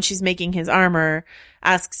armor, when she's making his armor,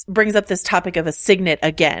 brings up this topic of a signet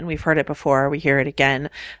again. We've heard it before. We hear it again.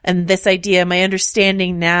 And this idea, my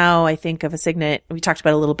understanding now, I think of a signet, we talked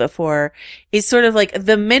about it a little before, is sort of like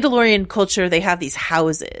the Mandalorian culture. They have these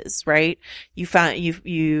houses, right?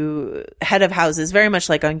 You head of houses, very much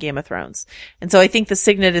like on Game of Thrones. And so I think the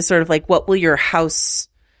signet is sort of like, what will your house,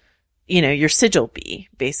 your sigil be,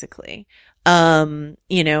 basically. And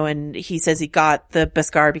he says he got the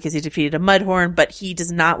Beskar because he defeated a Mudhorn, but he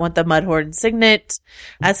does not want the Mudhorn signet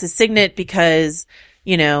as his signet because,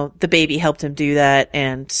 the baby helped him do that,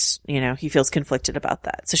 and, he feels conflicted about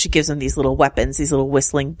that. So she gives him these little weapons, these little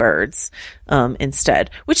whistling birds, instead,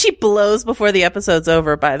 which he blows before the episode's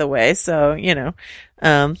over, by the way. So,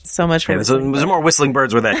 so much for there's more whistling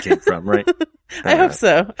birds where that came from, right? I hope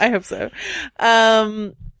so.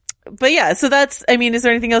 But yeah, so is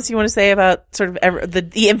there anything else you want to say about sort of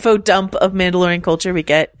the info dump of Mandalorian culture we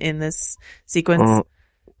get in this sequence?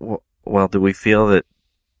 Well, do we feel that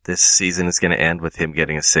this season is going to end with him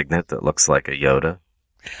getting a signet that looks like a Yoda?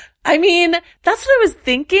 I mean, that's what I was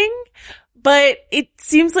thinking, but it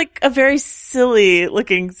seems like a very silly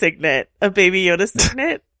looking signet, a Baby Yoda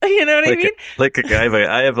signet. You know what I mean?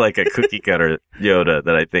 I have like a cookie cutter Yoda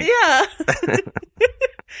that I think. Yeah.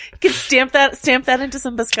 You can stamp that into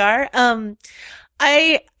some Beskar.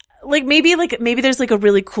 Maybe there's like a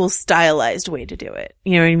really cool stylized way to do it.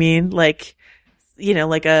 You know what I mean? Like,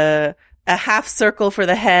 like a half circle for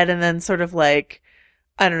the head and then sort of like,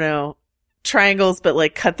 I don't know, triangles, but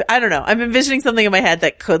like I don't know. I'm envisioning something in my head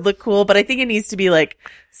that could look cool, but I think it needs to be like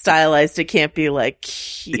stylized. It can't be like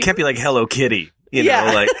cute. It can't be like Hello Kitty.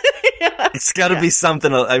 Yeah. It's got to be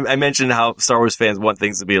something. I mentioned how Star Wars fans want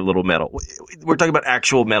things to be a little metal. We're talking about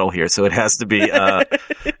actual metal here, so it has to be. It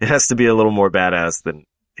has to be a little more badass than.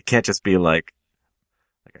 It can't just be like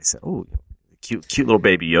I said. Oh, cute little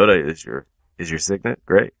Baby Yoda is your signet.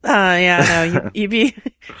 Great. Yeah. No, you'd be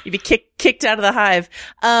kicked out of the hive.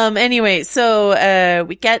 Anyway, so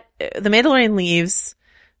we get the Mandalorian leaves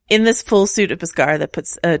in this full suit of Beskar that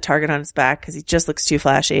puts a target on his back because he just looks too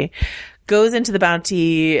flashy. Goes into the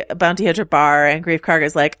bounty hunter bar, and Greef Karga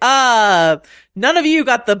is like, none of you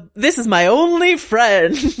got this is my only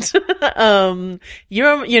friend.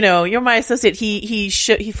 You're my associate. He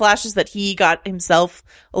flashes that he got himself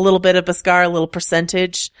a little bit of Beskar, a little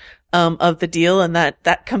percentage of the deal, and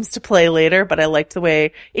that comes to play later, but I liked the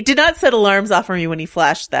way it did not set alarms off for me when he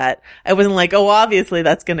flashed that. I wasn't like, oh, obviously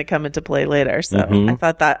that's going to come into play later. So I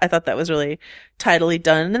thought that was really tidily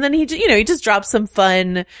done. And then he just dropped some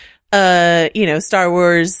fun, Star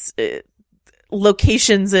Wars,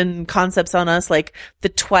 locations and concepts on us, like the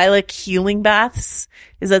Twi'lek healing baths.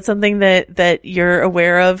 Is that something that you're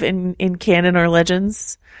aware of in canon or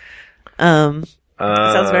legends?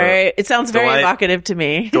 It sounds very evocative to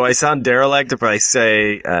me. Do I sound derelict if I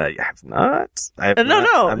say I have not?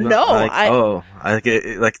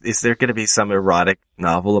 Is there going to be some erotic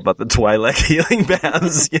novel about the Twi'lek healing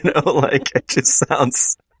baths?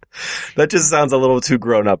 That just sounds a little too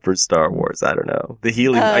grown up for Star Wars. I don't know. The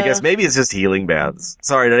healing, I guess maybe it's just healing baths.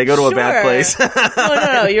 Sorry, did I go to a bad place?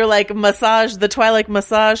 No. You're like the Twi'lek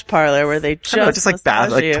massage parlor where they just like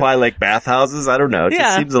Twi'lek bathhouses. I don't know. It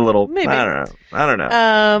just seems a little, maybe. I don't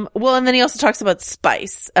know. Well, and then he also talks about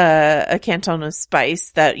spice, a canton of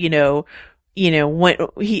spice that, I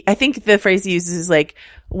think the phrase he uses is like,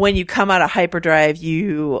 when you come out of hyperdrive,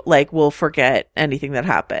 you will forget anything that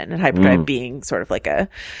happened, and hyperdrive being sort of like a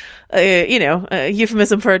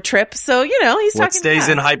euphemism for a trip. So, he's talking what stays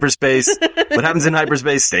in hyperspace. What happens in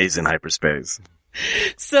hyperspace stays in hyperspace.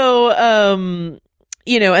 So, and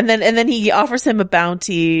then he offers him a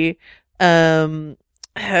bounty, on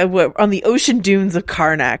the ocean dunes of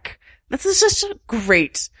Karnak. That's just a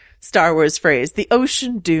great Star Wars phrase, the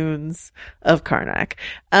ocean dunes of Karnak.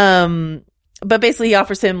 But basically he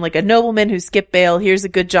offers him like a nobleman who skipped bail. Here's a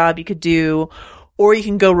good job you could do. Or you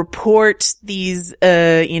can go report these,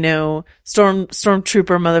 stormtrooper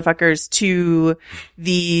motherfuckers to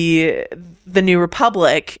the New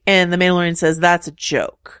Republic. And the Mandalorian says that's a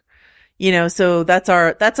joke. So that's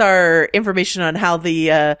our information on how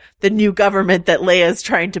the new government that Leia's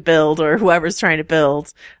trying to build, or whoever's trying to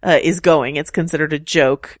build, is going. It's considered a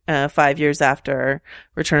joke, 5 years after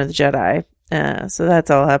Return of the Jedi. So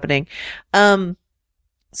that's all happening. The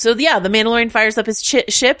Mandalorian fires up his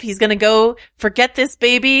ship. He's gonna go forget this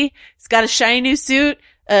baby. He's got a shiny new suit,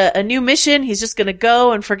 a new mission. He's just gonna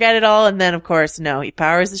go and forget it all. And then, of course, no, he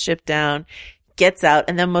powers the ship down, gets out,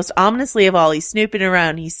 and then most ominously of all, he's snooping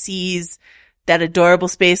around. He sees that adorable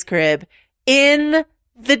space crib in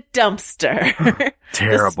the dumpster.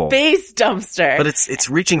 Terrible. The space dumpster. But it's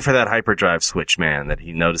reaching for that hyperdrive switch, man, that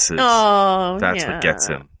he notices. Oh, that's what gets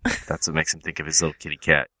him. That's what makes him think of his little kitty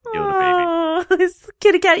cat Yoda baby. His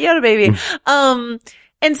kitty cat Yoda baby.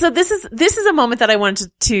 And so this is a moment that I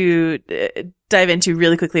wanted to dive into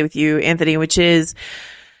really quickly with you, Anthony, which is,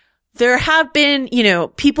 there have been,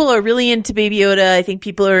 people are really into Baby Yoda. I think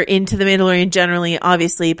people are into The Mandalorian generally,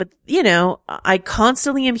 obviously. But, I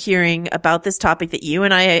constantly am hearing about this topic that you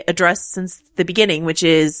and I addressed since the beginning, which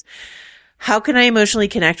is, how can I emotionally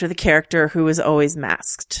connect with a character who is always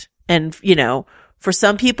masked? And, for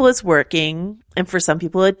some people it's working, and for some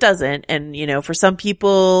people it doesn't. And, for some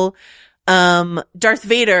people, Darth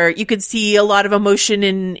Vader, you could see a lot of emotion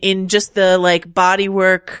in just the body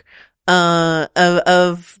work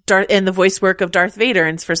of Darth and the voice work of Darth Vader,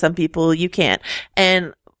 and for some people you can't.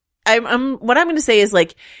 And what I'm going to say is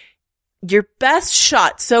your best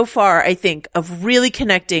shot so far, I think, of really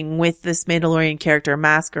connecting with this Mandalorian character,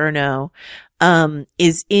 mask or no,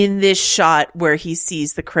 is in this shot where he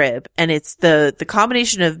sees the crib, and it's the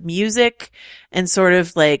combination of music and sort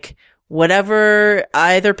of whatever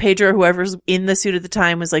either Pedro or whoever's in the suit at the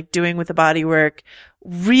time was doing with the body work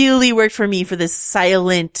really worked for me for this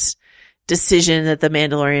silent decision that the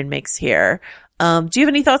Mandalorian makes here. Do you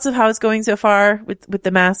have any thoughts of how it's going so far with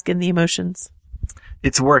the mask and the emotions?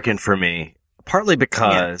 It's working for me, partly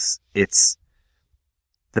because it's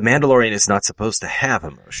the Mandalorian is not supposed to have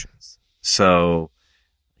emotions. So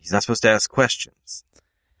he's not supposed to ask questions.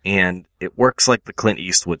 And it works like the Clint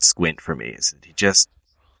Eastwood squint for me. Is that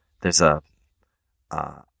there's a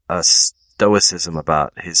stoicism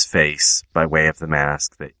about his face by way of the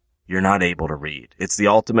mask that you're not able to read. It's the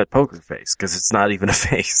ultimate poker face because it's not even a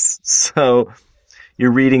face. So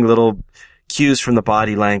you're reading little cues from the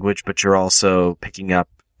body language, but you're also picking up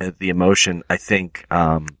the emotion. I think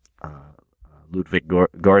Ludwig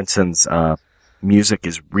Göransson's music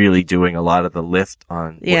is really doing a lot of the lift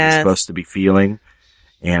on what you're supposed to be feeling.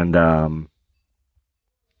 And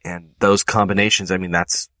those combinations,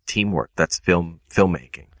 that's teamwork. That's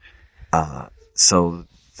filmmaking. So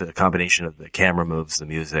the combination of the camera moves, the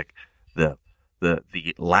music, the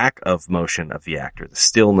lack of motion of the actor, the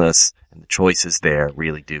stillness and the choices there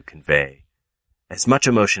really do convey as much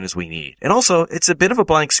emotion as we need. And also, it's a bit of a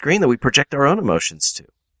blank screen that we project our own emotions to.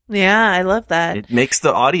 Yeah, I love that. It makes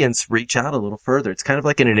the audience reach out a little further. It's kind of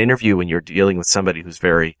like in an interview when you're dealing with somebody who's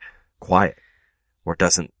very quiet or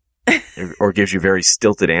doesn't or gives you very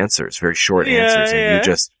stilted answers, very short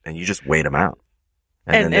answers, and you just wait them out.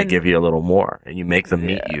 And then they give you a little more, and you make them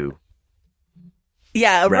meet you.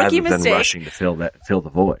 Yeah, a rookie rather mistake. than rushing to fill the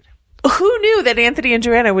void. Who knew that Anthony and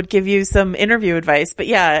Joanna would give you some interview advice? But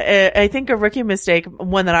yeah, I think a rookie mistake,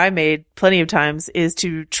 one that I made plenty of times, is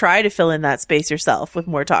to try to fill in that space yourself with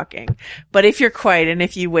more talking. But if you're quiet and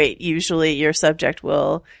if you wait, usually your subject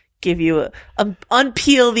will give you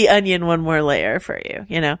unpeel the onion one more layer for you,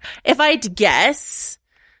 you know? If I had to guess,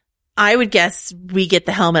 I would guess we get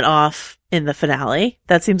the helmet off in the finale.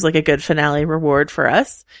 That seems like a good finale reward for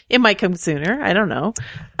us. It might come sooner. I don't know.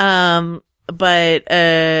 But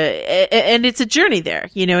and it's a journey there.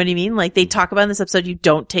 You know what I mean? Like they talk about in this episode, you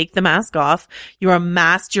don't take the mask off. You're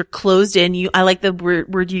unmasked. You're closed in. I like the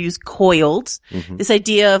word you use, coiled. Mm-hmm. This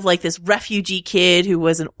idea of like this refugee kid who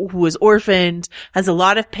was orphaned, has a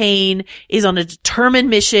lot of pain, is on a determined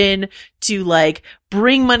mission to like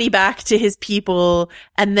bring money back to his people.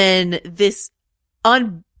 And then this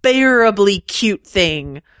unbearably cute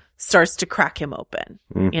thing starts to crack him open,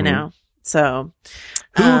 you know? So,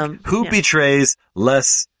 who betrays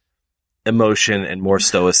less emotion and more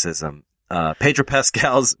stoicism? Pedro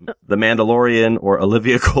Pascal's The Mandalorian or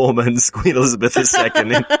Olivia Colman's Queen Elizabeth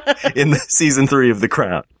II in season 3 of The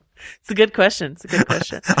Crown? It's a good question.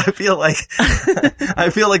 I feel like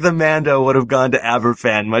the Mando would have gone to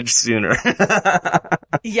Aberfan much sooner.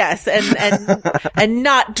 Yes, and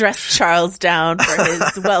not dress Charles down for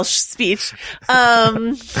his Welsh speech.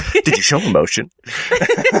 Did you show emotion?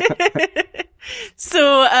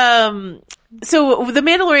 So the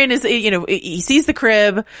Mandalorian is, you know, he sees the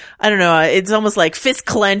crib. I don't know. It's almost like fist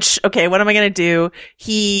clench. Okay, what am I going to do?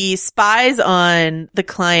 He spies on the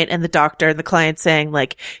client and the doctor, and the client's saying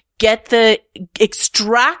like,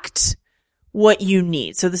 extract what you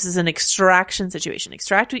need. So this is an extraction situation.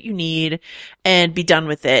 Extract what you need and be done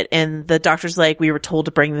with it. And the doctor's like, we were told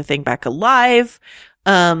to bring the thing back alive.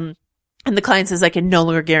 And the client says, I can no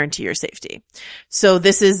longer guarantee your safety. So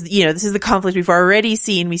this is the conflict we've already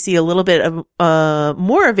seen. We see a little bit of,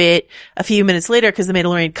 more of it a few minutes later because the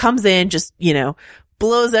Mandalorian comes in, just, you know,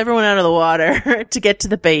 blows everyone out of the water to get to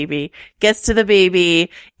the baby, gets to the baby.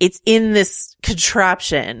 It's in this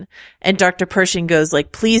contraption. And Dr. Pershing goes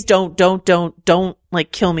like, please don't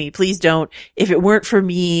like kill me. Please don't. If it weren't for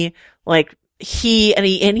me, like he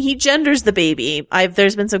genders the baby.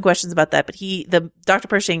 There's been some questions about that, but Dr.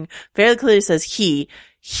 Pershing very clearly says he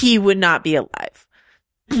would not be alive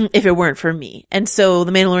if it weren't for me. And so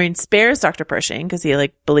the Mandalorian spares Dr. Pershing because he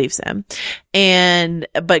like believes him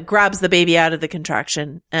but grabs the baby out of the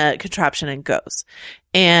contraption and goes.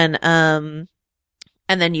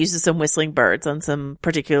 And then uses some whistling birds on some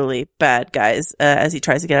particularly bad guys, as he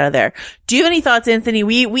tries to get out of there. Do you have any thoughts, Anthony?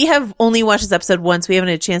 We have only watched this episode once. We haven't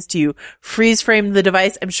had a chance to freeze frame the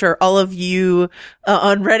device. I'm sure all of you,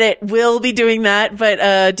 on Reddit will be doing that.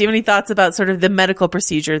 But, do you have any thoughts about sort of the medical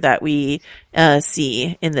procedure that we,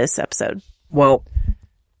 see in this episode? Well,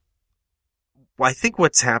 I think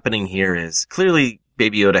what's happening here is clearly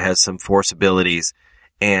Baby Yoda has some Force abilities.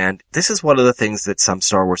 And this is one of the things that some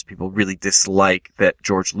Star Wars people really dislike that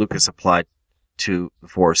George Lucas applied to the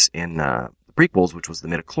Force in the prequels, which was the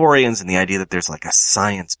midichlorians and the idea that there's like a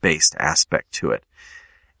science-based aspect to it.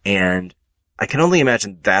 And I can only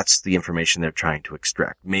imagine that's the information they're trying to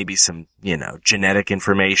extract. Maybe some, you know, genetic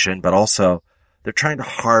information, but also they're trying to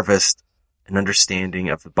harvest an understanding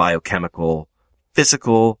of the biochemical,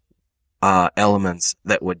 physical elements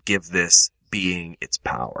that would give this being its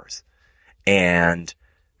powers. And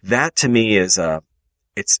that to me is I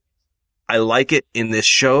like it in this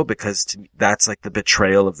show because that's like the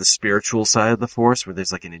betrayal of the spiritual side of the Force, where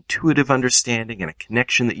there's like an intuitive understanding and a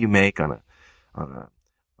connection that you make on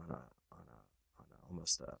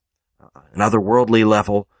almost an otherworldly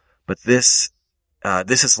level. But this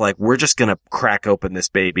is like, we're just gonna crack open this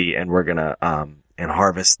baby and we're gonna and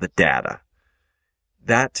harvest the data.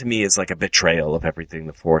 That to me is like a betrayal of everything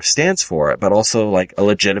the Force stands for, but also like a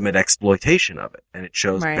legitimate exploitation of it. And it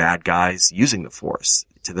shows bad guys using the Force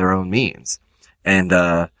to their own means. And,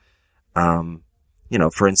 you know,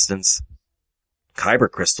 for instance, kyber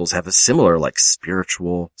crystals have a similar like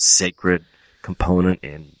spiritual, sacred component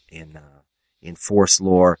in Force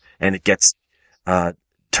lore, and it gets,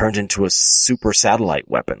 turned into a super satellite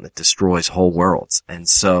weapon that destroys whole worlds. And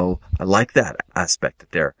so I like that aspect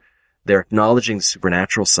that they're acknowledging the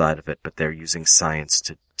supernatural side of it, but they're using science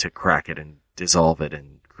to crack it and dissolve it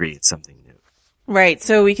and create something new. Right.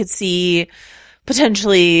 So we could see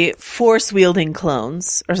potentially Force wielding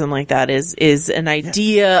clones or something like that is an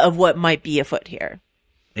idea of what might be afoot here.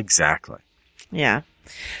 Exactly. Yeah.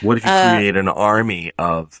 What if you create an army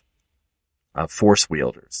of force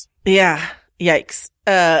wielders. Yeah. Yikes.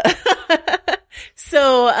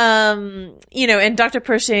 So, and Dr.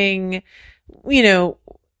 Pershing,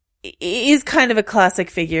 is kind of a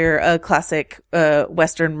classic figure, a classic,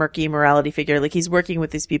 Western murky morality figure. Like, he's working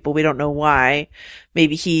with these people. We don't know why.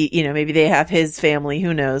 Maybe maybe they have his family.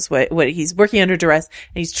 Who knows what he's working under duress,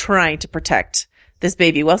 and he's trying to protect this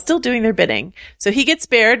baby while still doing their bidding. So he gets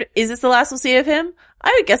spared. Is this the last we'll see of him?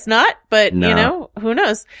 I would guess not, but No. who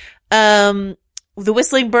knows? The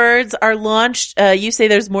Whistling Birds are launched. You say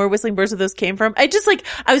there's more Whistling Birds where those came from. I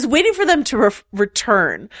was waiting for them to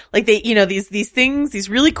return. Like these things, these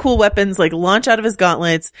really cool weapons, like launch out of his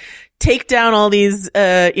gauntlets, take down all these,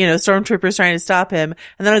 stormtroopers trying to stop him.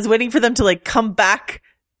 And then I was waiting for them to like come back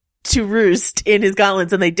to roost in his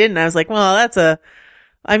gauntlets, and they didn't. I was like, well, if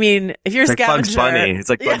you're a It's like scavenger. Bugs Bunny. It's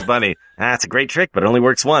like Bugs Bunny. It's a great trick, but it only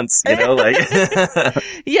works once, like.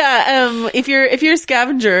 Yeah, if you're a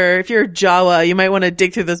scavenger, if you're a Jawa, you might want to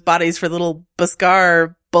dig through those bodies for little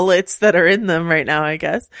Beskar bullets that are in them right now, I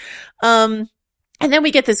guess. And then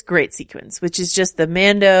we get this great sequence, which is just the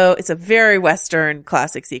Mando. It's a very Western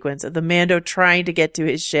classic sequence of the Mando trying to get to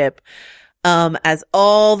his ship, as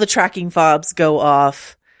all the tracking fobs go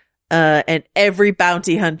off. And every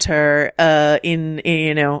bounty hunter, in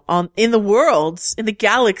the world, in the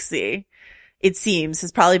galaxy, it seems,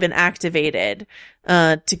 has probably been activated,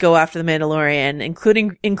 to go after the Mandalorian,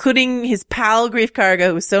 including his pal Grief Karga,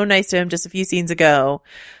 who was so nice to him just a few scenes ago,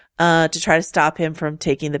 to try to stop him from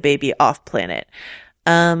taking the baby off planet.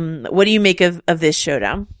 What do you make of this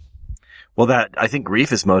showdown? Well, I think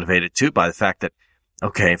Grief is motivated too by the fact that,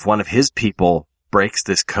 okay, if one of his people breaks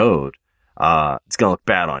this code, it's going to look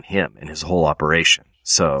bad on him and his whole operation.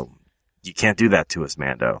 So you can't do that to us,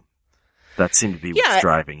 Mando. That seemed to be what's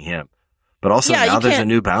driving him. But also now there's a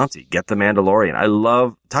new bounty. Get the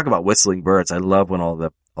Mandalorian. Talk about Whistling Birds. I love when all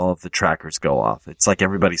of the trackers go off. It's like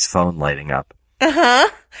everybody's phone lighting up. Uh-huh.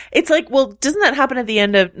 It's like, well, doesn't that happen at the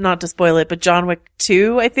end of, not to spoil it, but John Wick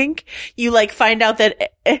 2, I think? You find out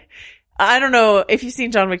that, I don't know if you've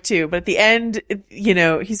seen John Wick 2, but at the end,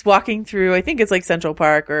 he's walking through, I think it's like Central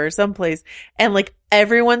Park or someplace, and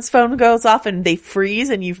everyone's phone goes off and they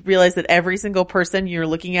freeze, and you realize that every single person you're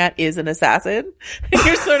looking at is an assassin. And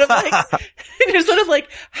you're sort of like,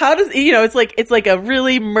 how does, it's like a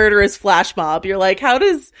really murderous flash mob. You're like, how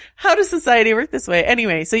does society work this way?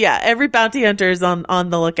 Anyway, so yeah, every bounty hunter is on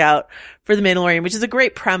the lookout for the Mandalorian, which is a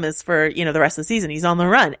great premise for, the rest of the season. He's on the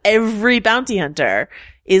run. Every bounty hunter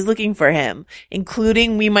is looking for him,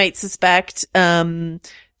 including, we might suspect,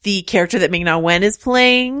 the character that Ming-Na Wen is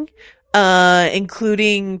playing,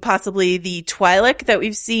 including possibly the Twi'lek that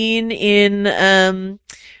we've seen in,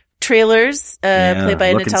 trailers, played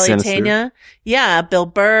by Natalia Tena. Yeah, Bill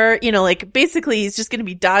Burr, basically he's just going to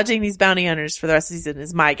be dodging these bounty hunters for the rest of the season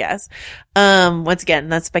is my guess. Once again,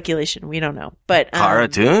 that's speculation. We don't know, but, Cara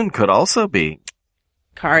Dune could also be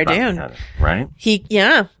Cara Dune, right?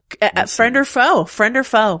 Friend or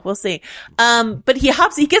foe. We'll see. But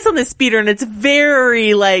he gets on this speeder, and it's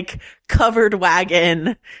very covered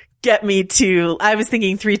wagon. Get me to, I was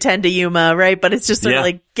thinking 310 to Yuma, right? But it's just sort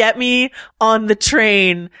of get me on the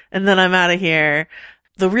train and then I'm out of here.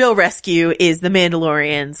 The real rescue is the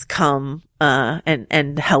Mandalorians come,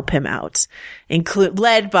 and help him out,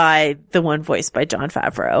 led by the one voiced by Jon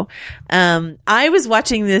Favreau. I was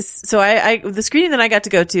watching this, so the screening that I got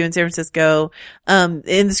to go to in San Francisco, in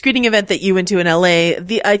the screening event that you went to in LA,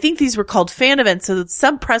 I think these were called fan events, so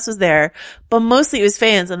some press was there, but mostly it was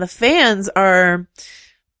fans, and the fans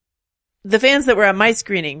that were at my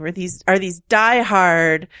screening are these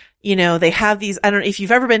diehard, they have these, I don't know if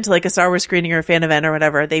you've ever been to a Star Wars screening or a fan event or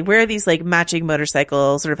whatever, they wear these matching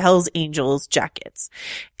motorcycle, sort of Hell's Angels jackets.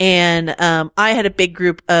 And, I had a big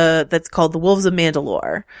group, that's called the Wolves of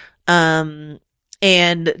Mandalore.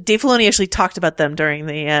 And Dave Filoni actually talked about them during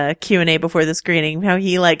the Q&A before the screening, how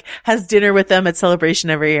he has dinner with them at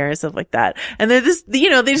Celebration every year and stuff like that. And they're this,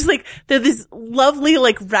 they're this lovely,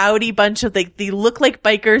 rowdy bunch of, they look like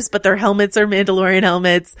bikers, but their helmets are Mandalorian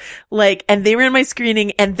helmets. And they were in my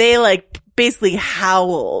screening, and they basically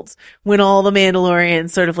howled when all the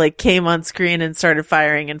Mandalorians sort of came on screen and started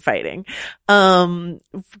firing and fighting. What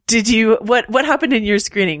happened in your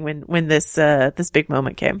screening when this big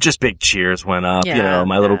moment came? Just big cheers went up.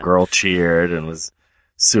 My little girl cheered and was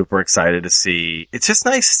super excited to see. It's just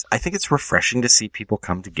nice. I think it's refreshing to see people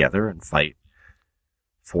come together and fight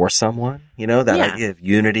for someone, that idea of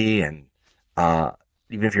unity. And,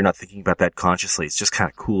 even if you're not thinking about that consciously, it's just kind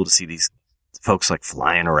of cool to see these folks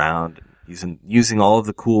flying around, using all of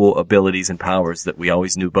the cool abilities and powers that we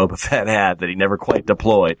always knew Boba Fett had that he never quite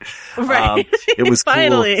deployed. Right. It was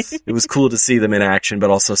Finally. cool. It was cool to see them in action, but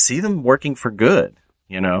also see them working for good,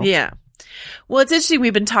 you know? Yeah. Well, it's interesting.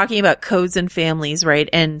 We've been talking about codes and families, right?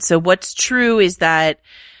 And so what's true is that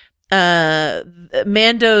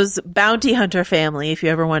Mando's bounty hunter family, if you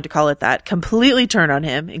ever wanted to call it that, completely turned on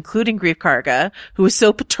him, including Greef Karga, who was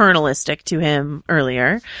so paternalistic to him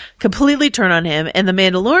earlier, completely turned on him, and the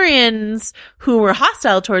Mandalorians who were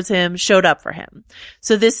hostile towards him showed up for him.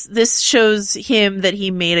 So this shows him that he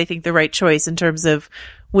made, I think, the right choice in terms of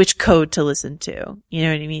which code to listen to. You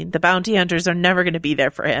know what I mean? The bounty hunters are never going to be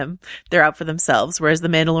there for him. They're out for themselves, whereas the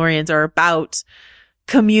Mandalorians are about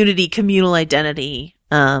community, communal identity,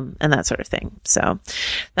 and that sort of thing. So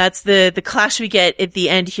that's the clash we get at the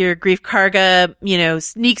end here. Greef Karga,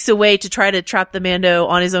 sneaks away to try to trap the Mando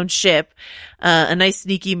on his own ship. A nice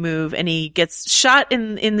sneaky move, and he gets shot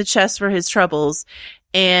in the chest for his troubles,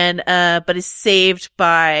 but is saved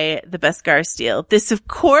by the Beskar steel. This, of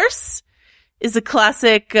course, is a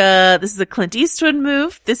classic, this is a Clint Eastwood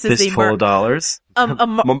move. This is Fistful of dollars. A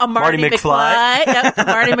Marty McFly. Yep, a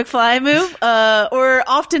Marty McFly move. Or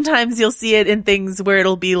oftentimes you'll see it in things where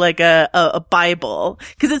it'll be like a Bible.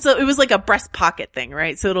 Cause it was like a breast pocket thing,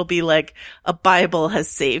 right? So it'll be like a Bible has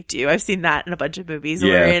saved you. I've seen that in a bunch of movies.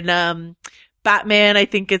 Yeah. Or in, Batman, I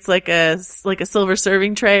think it's like a silver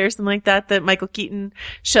serving tray or something like that Michael Keaton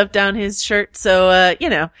shoved down his shirt. So,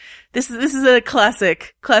 this is a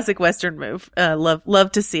classic Western move.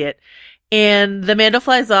 Love to see it. And the Mando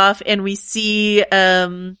flies off, and we see,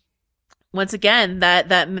 once again, that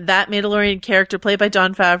Mandalorian character played by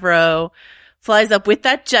Jon Favreau flies up with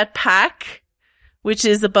that jetpack, which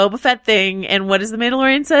is a Boba Fett thing. And what does the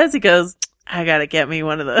Mandalorian says? He goes, I gotta get me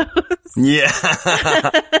one of those. Yeah.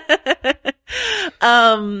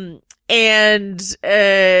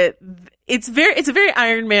 It's a very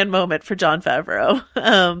Iron Man moment for Jon Favreau.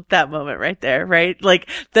 That moment right there, right? Like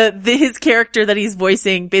his character that he's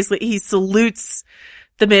voicing, basically he salutes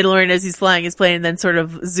the Mandalorian as he's flying his plane and then sort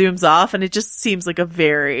of zooms off, and it just seems like a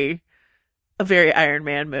very Iron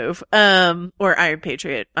Man move, or Iron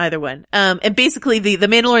Patriot, either one. And basically the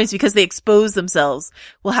Mandalorians, because they expose themselves,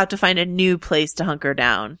 will have to find a new place to hunker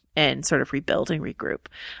down and sort of rebuild and regroup.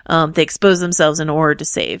 They expose themselves in order to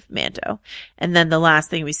save Mando. And then the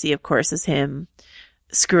last thing we see, of course, is him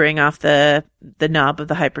screwing off the knob of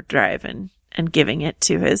the hyperdrive and giving it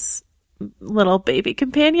to his little baby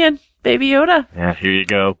companion, Baby Yoda. Yeah, here you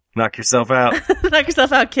go. Knock yourself out. Knock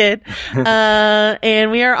yourself out, kid.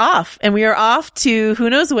 And we are off. And we are off to who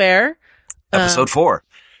knows where. Episode 4.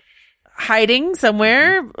 Hiding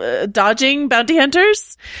somewhere, dodging bounty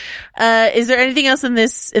hunters. Is there anything else in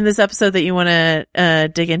this episode that you want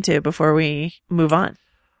to dig into before we move on?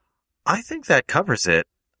 I think that covers it.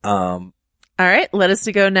 All right, let us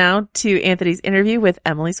go now to Anthony's interview with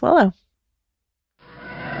Emily Swallow.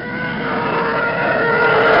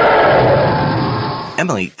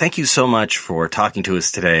 Emily, thank you so much for talking to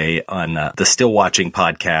us today on the Still Watching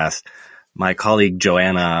podcast. My colleague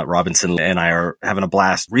Joanna Robinson and I are having a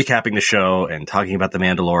blast recapping the show and talking about The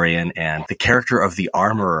Mandalorian, and the character of the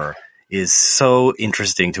Armorer is so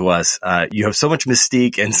interesting to us. You have so much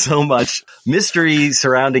mystique and so much mystery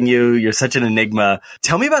surrounding you. You're such an enigma.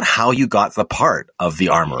 Tell me about how you got the part of the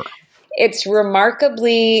Armorer. It's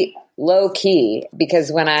remarkably low key,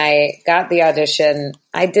 because when I got the audition,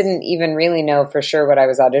 I didn't even really know for sure what I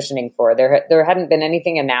was auditioning for. There hadn't been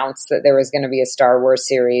anything announced that there was going to be a Star Wars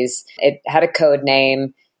series. It had a code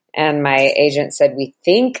name, and my agent said, we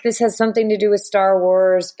think this has something to do with Star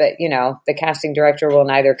Wars, but the casting director will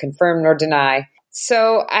neither confirm nor deny.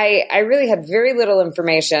 So I really had very little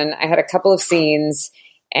information. I had a couple of scenes,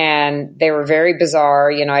 and they were very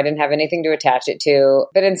bizarre. I didn't have anything to attach it to,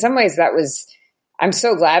 but in some ways I'm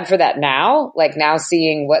so glad for that now, like now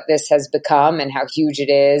seeing what this has become and how huge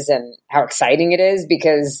it is and how exciting it is,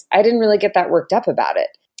 because I didn't really get that worked up about it.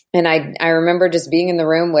 And I remember just being in the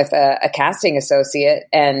room with a casting associate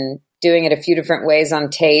and doing it a few different ways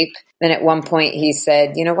on tape. Then at one point he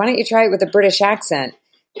said, why don't you try it with a British accent?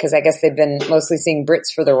 Because I guess they'd been mostly seeing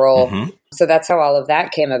Brits for the role. Mm-hmm. So that's how all of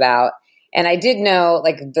that came about. And I did know,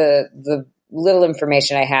 like, the little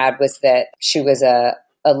information I had was that she was a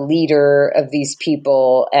leader of these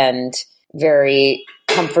people and very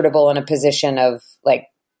comfortable in a position of, like,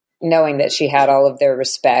 knowing that she had all of their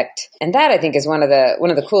respect. And that, I think, is one of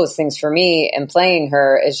the coolest things for me in playing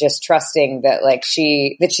her, is just trusting that, like,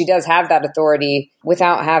 she does have that authority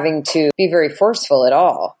without having to be very forceful at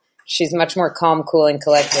all. She's much more calm, cool, and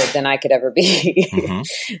collected than I could ever be.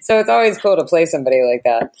 Mm-hmm. So it's always cool to play somebody like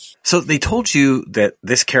that. So they told you that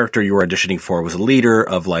this character you were auditioning for was a leader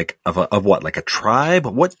of what, like a tribe?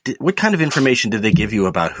 What kind of information did they give you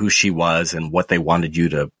about who she was and what they wanted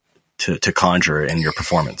you to conjure in your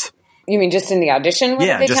performance? You mean just in the audition?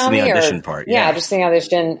 Yeah, just in the audition part. Yeah, just in the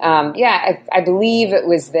audition. I believe it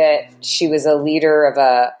was that she was a leader of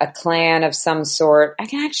a clan of some sort. I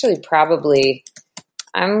can actually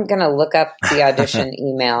I'm going to look up the audition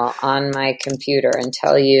email on my computer and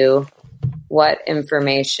tell you what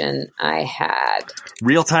information I had.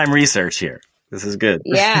 Real-time research here. This is good.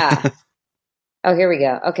 Yeah. Oh, here we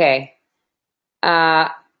go. Okay.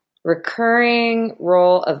 Recurring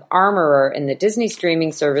role of armorer in the Disney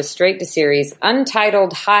streaming service straight-to-series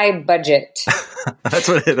Untitled High Budget. That's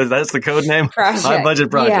what it is. That's the code name? Project. High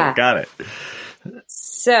Budget Project. Yeah. Got it.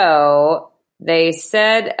 So they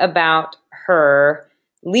said about her,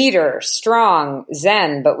 leader, strong,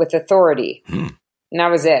 zen, but with authority. And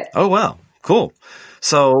that was it. Oh, wow. Cool.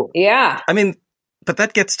 So, yeah. I mean, but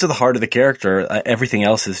that gets to the heart of the character. Everything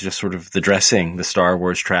else is just sort of the dressing, the Star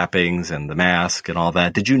Wars trappings and the mask and all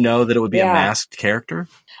that. Did you know that it would be a masked character?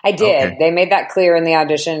 I did. Okay. They made that clear in the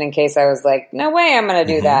audition in case I was like, no way I'm going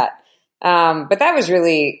to do that. But that was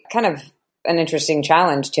really kind of an interesting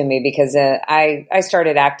challenge to me because I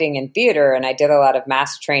started acting in theater and I did a lot of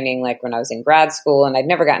mask training like when I was in grad school, and I'd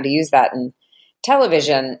never gotten to use that in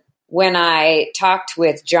television. When I talked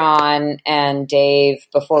with John and Dave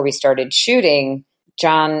before we started shooting,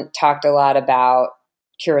 John talked a lot about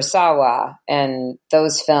Kurosawa and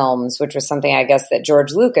those films, which was something I guess that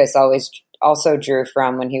George Lucas always also drew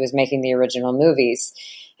from when he was making the original movies.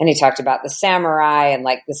 And he talked about the samurai and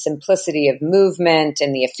like the simplicity of movement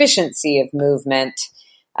and the efficiency of movement,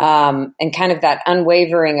 and kind of that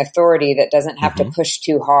unwavering authority that doesn't have to push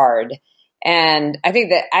too hard. And I think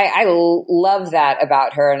that I love that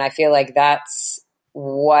about her. And I feel like that's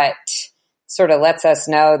what sort of lets us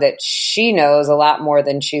know that she knows a lot more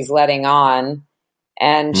than she's letting on,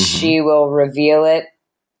 and she will reveal it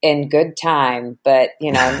in good time. But,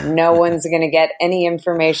 no one's going to get any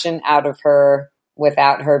information out of her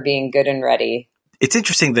without her being good and ready. It's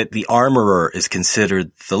interesting that the armorer is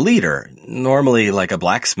considered the leader. Normally, like a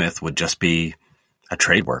blacksmith would just be a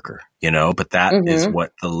trade worker, but that is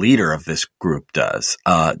what the leader of this group does.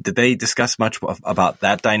 Did they discuss much about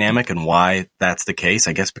that dynamic and why that's the case?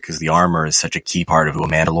 I guess because the armor is such a key part of who a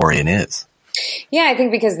Mandalorian is. Yeah, I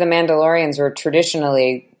think because the Mandalorians were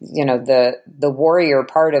traditionally, the warrior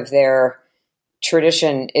part of their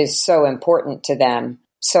tradition is so important to them.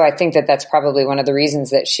 So I think that that's probably one of the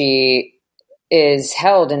reasons that she is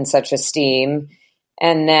held in such esteem.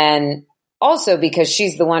 And then also because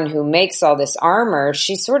she's the one who makes all this armor,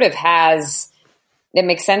 she sort of it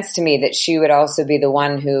makes sense to me that she would also be the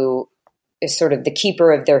one who is sort of the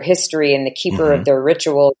keeper of their history and the keeper of their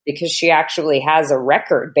rituals, because she actually has a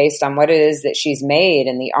record based on what it is that she's made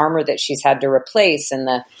and the armor that she's had to replace and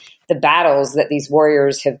the battles that these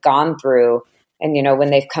warriors have gone through. And, when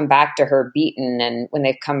they've come back to her beaten, and when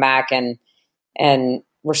they've come back and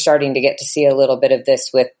we're starting to get to see a little bit of this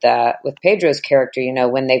with Pedro's character,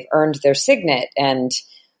 when they've earned their signet and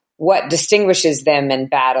what distinguishes them in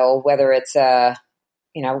battle, whether it's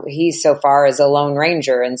he's so far as a lone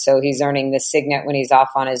ranger. And so he's earning the signet when he's off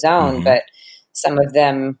on his own, but some of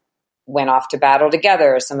them went off to battle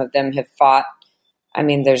together. Some of them have fought. I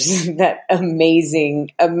mean, there's that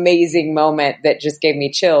amazing, amazing moment that just gave me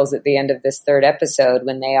chills at the end of this third episode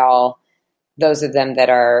when those of them that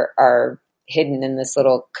are hidden in this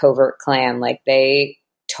little covert clan, like they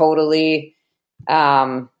totally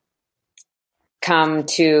come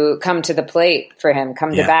to the plate for him,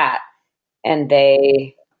 to bat. And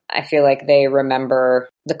I feel like they remember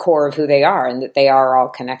the core of who they are and that they are all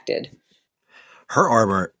connected. Her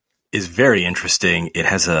armor is very interesting. It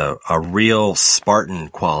has a real Spartan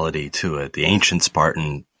quality to it. The ancient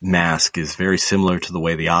Spartan mask is very similar to the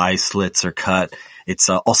way the eye slits are cut. It's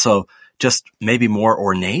also just maybe more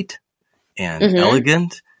ornate and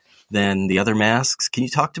elegant than the other masks. Can you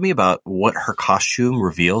talk to me about what her costume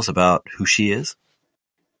reveals about who she is?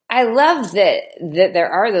 I love that there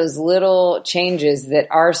are those little changes that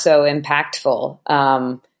are so impactful.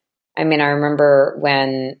 I mean, I remember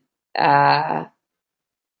when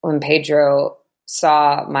Pedro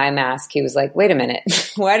saw my mask, he was like, wait a minute,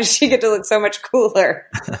 why does she get to look so much cooler?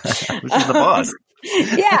 She's the boss.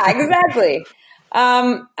 Yeah, exactly.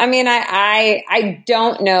 I mean, I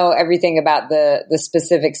don't know everything about the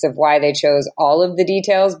specifics of why they chose all of the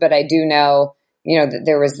details, but I do know, that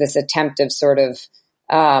there was this attempt of sort of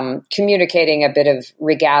communicating a bit of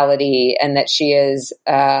regality, and that she is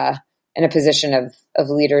in a position of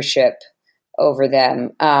leadership over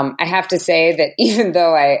them. I have to say that even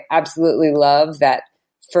though I absolutely love that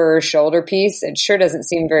fur shoulder piece, it sure doesn't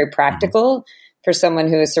seem very practical for someone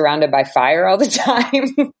who is surrounded by fire all the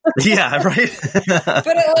time. Yeah, right.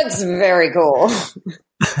 But it looks very cool.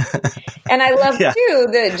 And I love too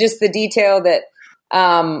the detail that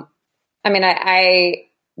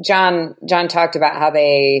John talked about how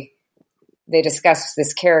they discussed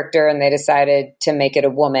this character and they decided to make it a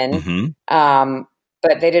woman.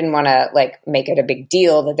 But they didn't want to like make it a big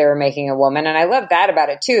deal that they were making a woman. And I love that about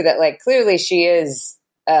it too, that like clearly she is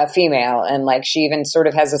a female and like she even sort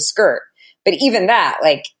of has a skirt, but even that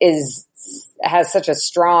like has such a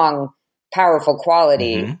strong, powerful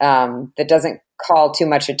quality that doesn't call too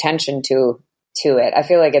much attention to it. I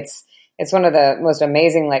feel like it's one of the most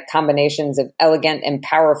amazing like combinations of elegant and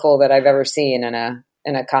powerful that I've ever seen in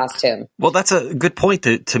a costume. Well, that's a good point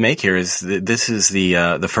to make here. Is that this is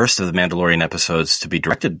the first of the Mandalorian episodes to be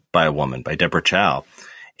directed by a woman, by Deborah Chow,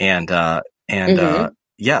 and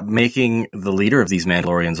making the leader of these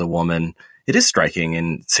Mandalorians a woman. It is striking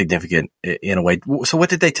and significant in a way. So, what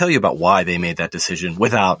did they tell you about why they made that decision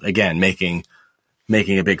without, again, making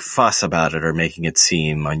a big fuss about it or making it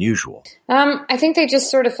seem unusual? I think they just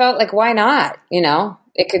sort of felt like, why not? You know,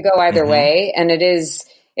 it could go either way, and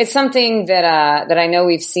it's something that I know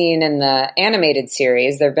we've seen in the animated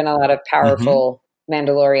series. There have been a lot of powerful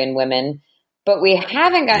Mandalorian women, but we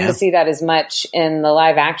haven't gotten to see that as much in the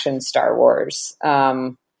live action Star Wars.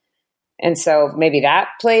 And so maybe that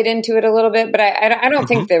played into it a little bit, but I don't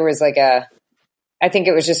think there was like I think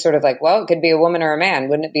it was just sort of like, well, it could be a woman or a man.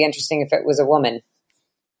 Wouldn't it be interesting if it was a woman?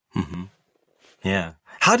 Yeah.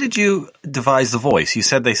 How did you devise the voice? You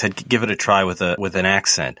said they said give it a try with an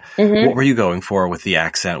accent. What were you going for with the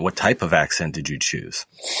accent? What type of accent did you choose?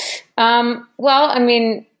 Well, I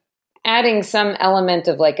mean, adding some element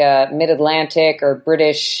of like a mid-Atlantic or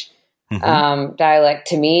British dialect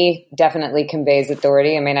to me definitely conveys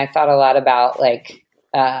authority. I mean, I thought a lot about like,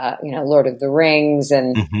 Lord of the Rings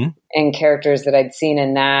and characters that I'd seen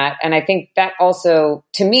in that. And I think that also,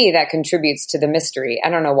 to me, that contributes to the mystery. I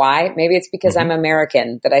don't know why. Maybe it's because I'm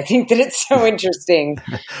American that I think that it's so interesting.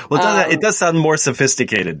 Well, it does sound more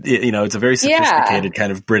sophisticated. It's a very sophisticated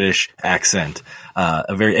kind of British accent.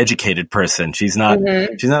 A very educated person. She's not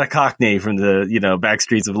a Cockney from the, back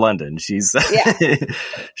streets of London. She's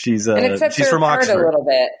she's from Oxford a little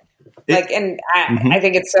bit. I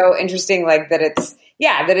think it's so interesting, like that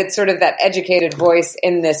it's sort of that educated voice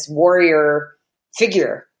in this warrior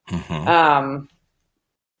figure. And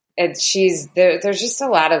there's just a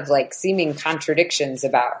lot of like seeming contradictions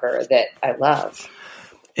about her that I love.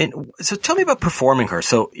 And so tell me about performing her.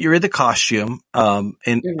 So you're in the costume,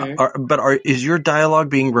 is your dialogue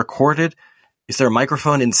being recorded? Is there a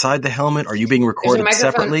microphone inside the helmet? Are you being recorded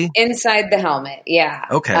separately? Inside the helmet. Yeah.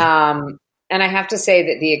 Okay. And I have to say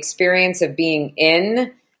that the experience of being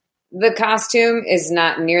in the costume is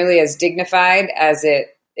not nearly as dignified as it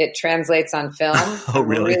translates on film. Oh,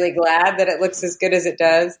 really? I'm really glad that it looks as good as it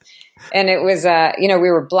does. And it was, we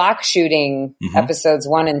were block shooting episodes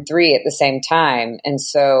 1 and 3 at the same time. And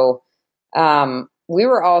so we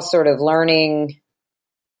were all sort of learning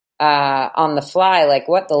on the fly, like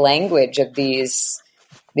what the language of these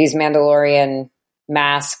Mandalorian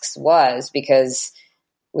masks was, because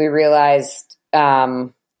we realized,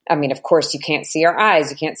 of course, you can't see our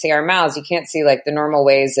eyes, you can't see our mouths, you can't see like the normal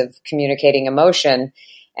ways of communicating emotion.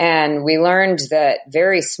 And we learned that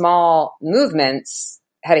very small movements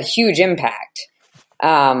had a huge impact,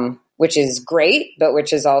 which is great, but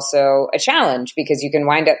which is also a challenge because you can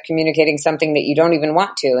wind up communicating something that you don't even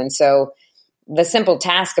want to. And so the simple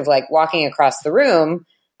task of like walking across the room,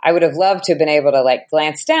 I would have loved to have been able to like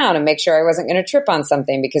glance down and make sure I wasn't going to trip on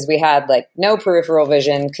something because we had like no peripheral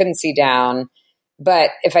vision, couldn't see down.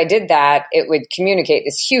 But if I did that, it would communicate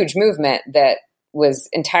this huge movement that was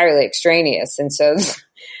entirely extraneous. And so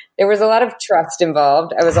there was a lot of trust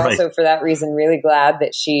involved. I was also, for that reason, really glad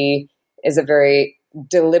that she is a very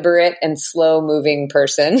deliberate and slow moving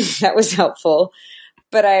person. That was helpful.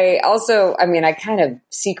 But I also, I kind of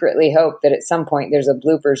secretly hope that at some point there's a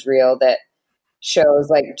bloopers reel that shows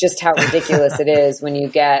like just how ridiculous it is when you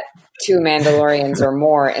get 2 Mandalorians or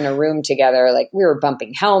more in a room together. Like we were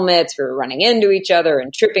bumping helmets, we were running into each other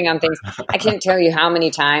and tripping on things. I can't tell you how many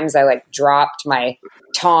times I like dropped my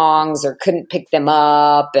tongs or couldn't pick them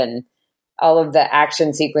up, and all of the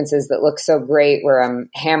action sequences that look so great where I'm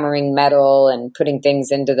hammering metal and putting things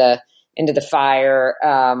into the fire.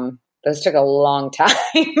 Those took a long time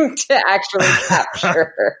to actually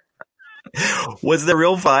capture. Was there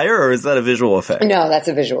real fire, or is that a visual effect? No, that's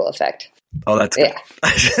a visual effect. Oh, that's good. Yeah.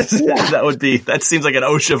 That seems like an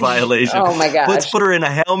OSHA violation. Oh my gosh. Let's put her in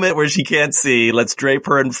a helmet where she can't see. Let's drape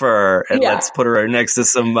her in fur, and let's put her next to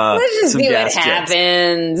some Let's just some see gas what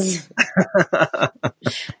happens.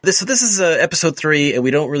 This is episode 3, and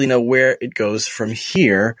we don't really know where it goes from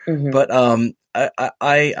here. Mm-hmm. But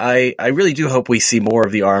I really do hope we see more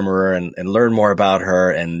of the Armorer and learn more about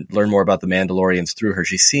her and learn more about the Mandalorians through her.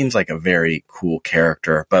 She seems like a very cool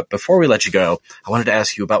character. But before we let you go, I wanted to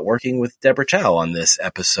ask you about working with Deborah Chow on this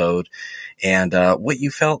episode and what you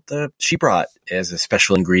felt she brought as a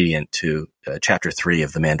special ingredient to Chapter 3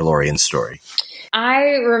 of the Mandalorian story.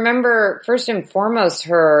 I remember first and foremost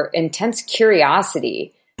her intense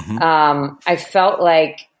curiosity. Mm-hmm. I felt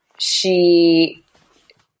like it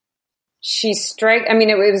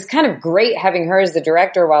was kind of great having her as the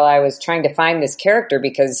director while I was trying to find this character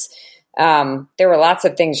because there were lots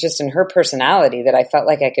of things just in her personality that I felt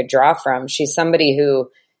like I could draw from. She's somebody who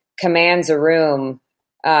commands a room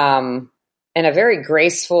in a very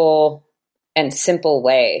graceful and simple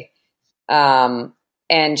way.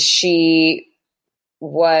 And she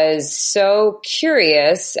was so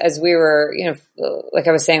curious as we were, like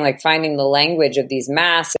I was saying, like finding the language of these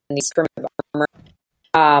masks and these primitive armor.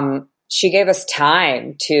 She gave us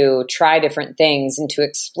time to try different things and to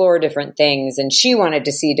explore different things. And she wanted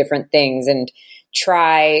to see different things and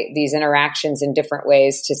try these interactions in different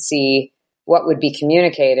ways to see what would be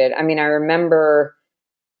communicated. I mean, I remember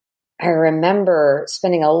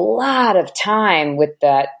spending a lot of time with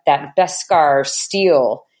that Beskar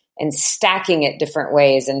steel and stacking it different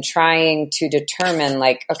ways and trying to determine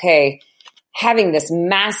like, okay, having this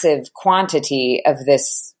massive quantity of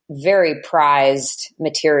this very prized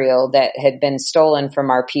material that had been stolen from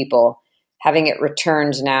our people, having it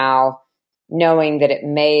returned now, knowing that it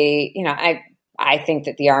may, I think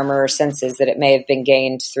that the Armorer senses that it may have been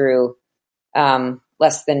gained through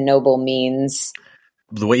less than noble means.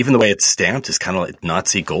 Even the way it's stamped is kind of like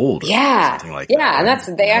Nazi gold. Yeah. Or something like that. And that's,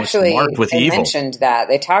 they actually evil. Mentioned that.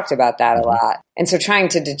 They talked about that a lot. And so trying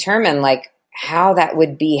to determine like how that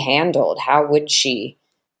would be handled, how would she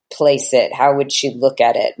place it? How would she look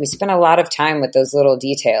at it? We spent a lot of time with those little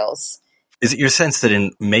details. Is it your sense that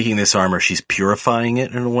in making this armor, she's purifying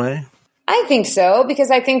it in a way? I think so,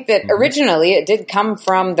 because I think that originally it did come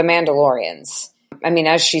from the Mandalorians. I mean,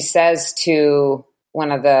 as she says to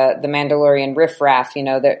one of the Mandalorian riffraff,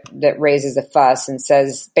 that raises a fuss and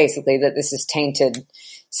says basically that this is tainted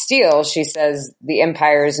steel. She says the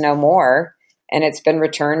Empire is no more and it's been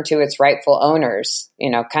returned to its rightful owners,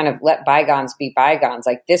 kind of let bygones be bygones.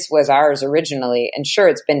 Like this was ours originally. And sure,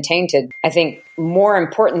 it's been tainted. I think more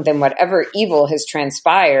important than whatever evil has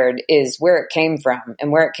transpired is where it came from.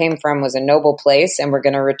 And where it came from was a noble place. And we're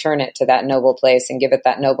going to return it to that noble place and give it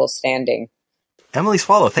that noble standing. Emily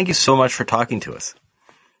Swallow, thank you so much for talking to us.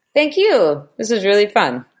 Thank you. This was really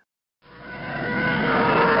fun.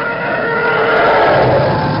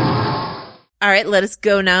 All right, let us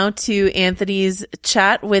go now to Anthony's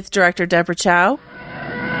chat with director Deborah Chow.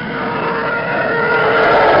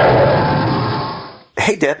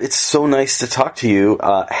 Hey, Deb, it's so nice to talk to you.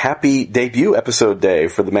 Happy debut episode day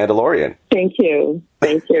for The Mandalorian. Thank you.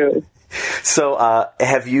 Thank you. So,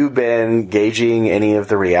 have you been gauging any of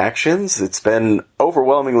the reactions? It's been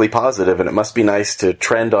overwhelmingly positive, and it must be nice to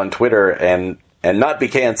trend on Twitter and not be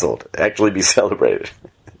canceled, actually be celebrated.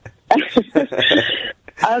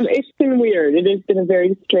 It's been weird. It has been a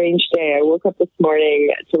very strange day. I woke up this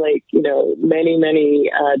morning to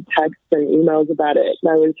many texts and emails about it.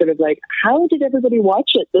 And I was sort of like, how did everybody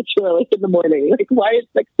watch it this early in the morning? Like, why it's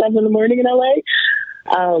 7 in the morning in LA?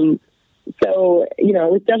 So, it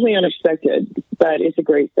was definitely unexpected, but it's a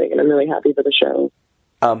great thing, and I'm really happy for the show.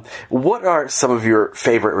 What are some of your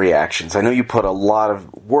favorite reactions? I know you put a lot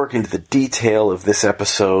of work into the detail of this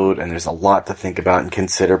episode, and there's a lot to think about and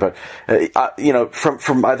consider, but,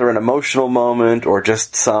 from either an emotional moment or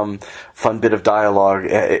just some fun bit of dialogue,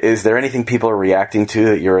 is there anything people are reacting to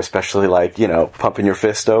that you're especially pumping your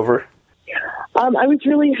fist over? I was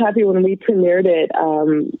really happy when we premiered it.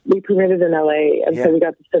 We premiered it in LA, and so we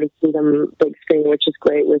got to sort of see them big screen, which is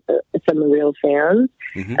great with some of the real fans.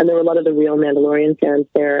 Mm-hmm. And there were a lot of the real Mandalorian fans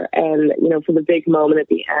there. And, for the big moment at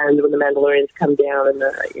the end when the Mandalorians come down and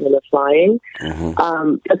they're flying,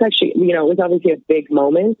 that's actually, it was obviously a big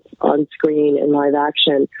moment on screen in live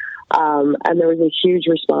action. And there was a huge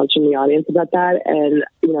response from the audience about that. And,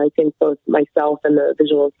 I think both myself and the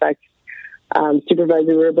visual effects supervisor,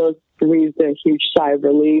 we were both breathed a huge sigh of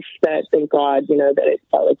relief that, thank God, that it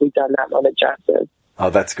felt like we'd done that moment justice. Oh,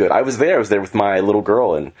 that's good. I was there with my little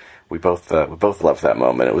girl, and We both loved that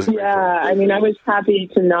moment. It was great. I mean, I was happy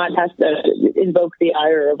to not have to invoke the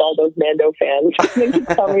ire of all those Mando fans. They could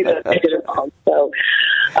tell me that I did it wrong. So,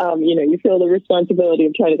 you feel the responsibility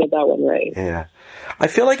of trying to get that one right. Yeah. I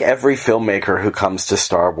feel like every filmmaker who comes to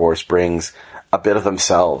Star Wars brings a bit of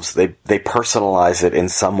themselves. They personalize it in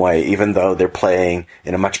some way, even though they're playing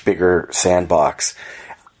in a much bigger sandbox.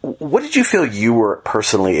 What did you feel you were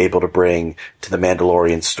personally able to bring to the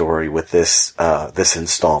Mandalorian story with this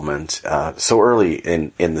installment so early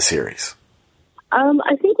in the series?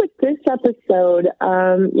 I think with this episode,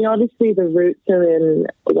 obviously the roots are in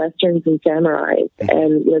westerns and samurais,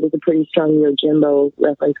 and there's a pretty strong Yojimbo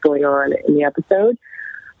reference going on in the episode.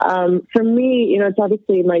 For me, it's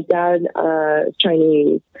obviously my dad is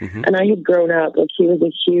Chinese, and I had grown up, he was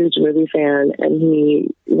a huge movie fan, and he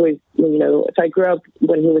was, so I grew up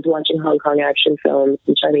when he was watching Hong Kong action films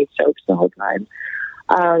and Chinese soaps the whole time.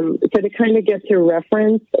 So to kind of get to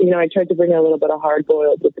reference, I tried to bring a little bit of hard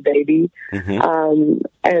boiled with the baby, and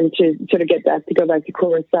to sort of go back to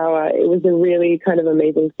Kurosawa, it was a really kind of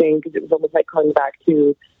amazing thing because it was almost like going back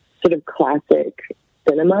to sort of classic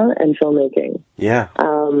cinema and filmmaking. Yeah.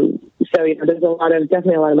 So there's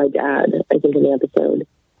definitely a lot of my dad, I think, in the episode.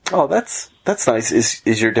 Oh, that's nice.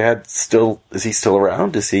 Is your dad still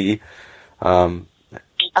around? Is he?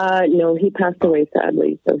 No, he passed away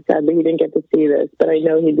sadly. So sadly, he didn't get to see this. But I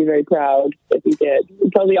know he'd be very proud if he did.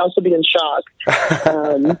 He'd probably also be in shock.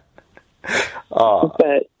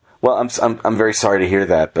 But well, I'm very sorry to hear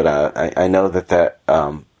that. But I know that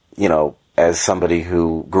as somebody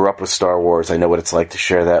who grew up with Star Wars, I know what it's like to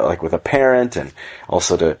share that like with a parent, and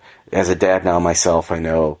also as a dad now myself, I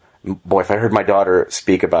know, boy, if I heard my daughter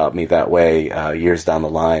speak about me that way years down the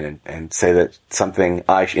line and say that something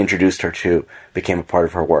I introduced her to became a part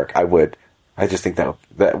of her work, I would. I just think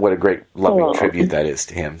that what a great loving tribute that is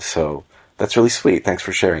to him. So that's really sweet. Thanks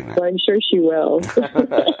for sharing that. Well, I'm sure she will. She's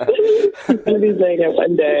going to be saying it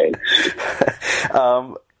one day.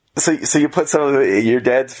 So you put some of your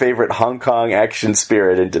dad's favorite Hong Kong action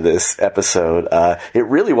spirit into this episode. It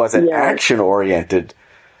really was an action-oriented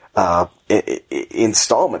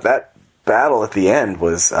installment. That battle at the end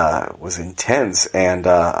was intense. And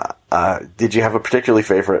did you have a particularly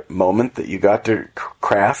favorite moment that you got to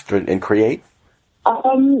craft and create?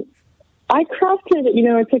 I crafted,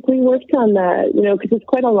 it's like we worked on that, because it's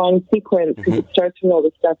quite a long sequence, because it starts with all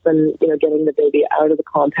the stuff and, getting the baby out of the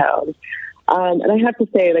compound. And I have to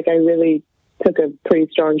say, I really took a pretty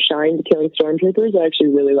strong shine to killing stormtroopers. I actually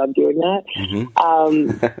really loved doing that.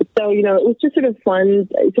 So, it was just sort of fun.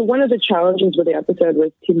 So one of the challenges with the episode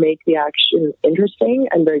was to make the action interesting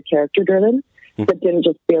and very character-driven, but didn't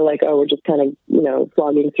just feel like, we're just kind of,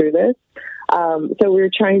 flogging through this. So I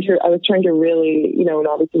was trying to really, and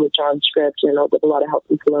obviously with John's script and with a lot of help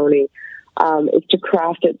from Filoni, is to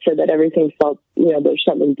craft it so that everything felt, there's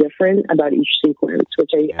something different about each sequence,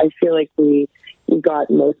 which I feel like we got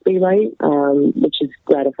mostly right, which is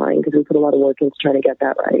gratifying because we put a lot of work into trying to get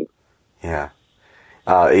that right. Yeah.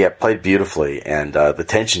 Played beautifully, and the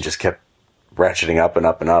tension just kept ratcheting up and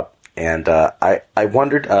up and up. And I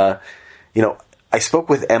wondered, I spoke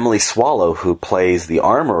with Emily Swallow, who plays the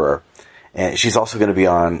armorer, and she's also going to be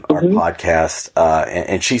on our podcast,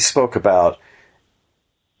 and she spoke about,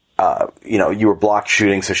 you were block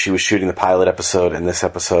shooting, so she was shooting the pilot episode and this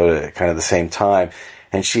episode at kind of the same time.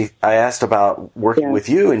 And I asked about working with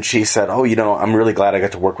you, and she said, I'm really glad I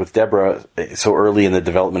got to work with Deborah so early in the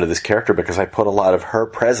development of this character because I put a lot of her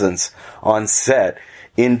presence on set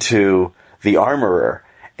into the armorer.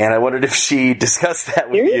 And I wondered if she discussed that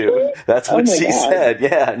with you. That's what she said.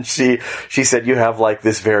 Yeah. And she said you have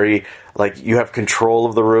this very, you have control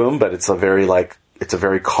of the room, but it's a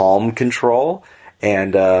very calm control.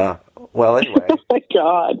 And, well, anyway. Oh my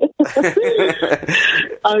God.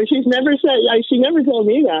 She never told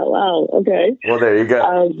me that. Wow. Okay. Well, there you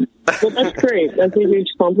go. But that's great. That's a huge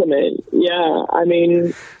compliment. Yeah. I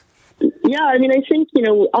think,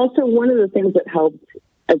 also one of the things that helped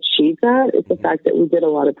achieve that is the fact that we did a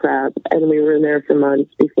lot of prep and we were in there for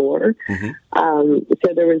months before.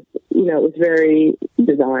 So there was, it was very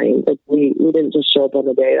designed. We didn't just show up on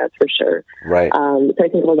the day, that's for sure. Right. So I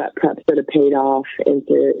think all that prep sort of paid off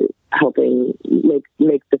into helping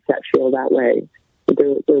make the set feel that way.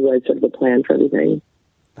 There was sort of a plan for everything.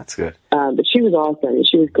 That's good. But she was awesome.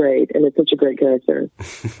 She was great, and it's such a great character.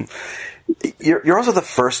 You're also the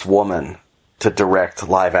first woman to direct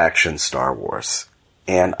live-action Star Wars.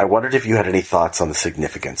 And I wondered if you had any thoughts on the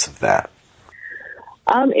significance of that.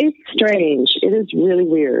 It's strange. It is really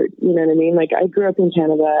weird. You know what I mean? I grew up in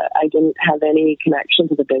Canada. I didn't have any connection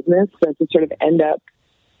to the business. So to sort of end up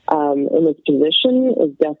in this position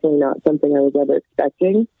is definitely not something I was ever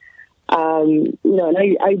expecting. And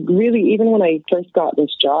I really, even when I first got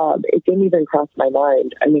this job, it didn't even cross my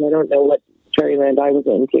mind. I mean, I don't know what fairyland I was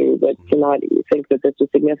into, but to not think that this was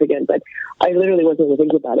significant, but I literally wasn't even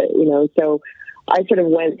thinking about it, so I sort of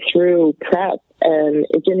went through prep, and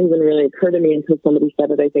it didn't even really occur to me until somebody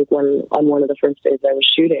said it, I think, on one of the first days I was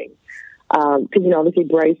shooting. Because, obviously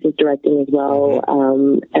Bryce is directing as well,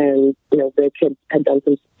 and, the kids had done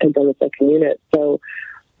the second unit. So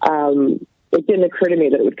it didn't occur to me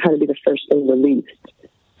that it would kind of be the first thing released.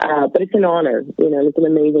 But it's an honor, it's an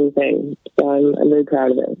amazing thing. So I'm very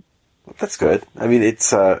proud of it. That's good. I mean,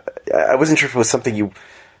 it's, I wasn't sure if it was something you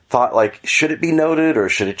thought, like, should it be noted or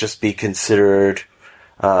should it just be considered,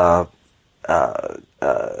 not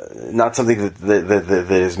something that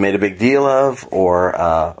is made a big deal of, or,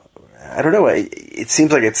 I don't know. It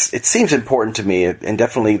seems like it seems important to me, and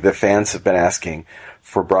definitely the fans have been asking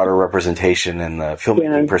for broader representation in the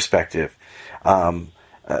filmmaking perspective. But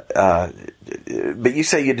you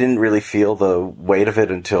say you didn't really feel the weight of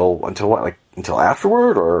it until what? Like until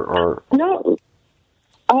afterward, or? No,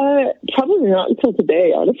 probably not until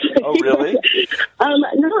today, honestly. Oh, really?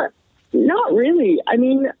 Not really. I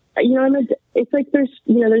mean, it's like there's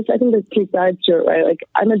I think there's two sides to it, right? Like,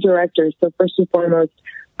 I'm a director, so first and foremost,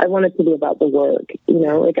 I want it to be about the work,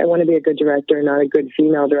 I want to be a good director, not a good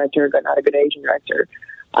female director, but not a good Asian director.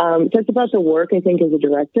 So it's about the work, I think, as a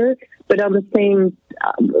director. But on the same,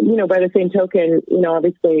 by the same token,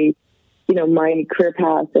 obviously, my career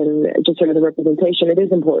path and just sort of the representation, it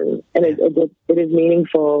is important. And it is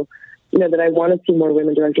meaningful, that I want to see more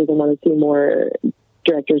women directors. I want to see more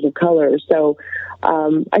directors of color. So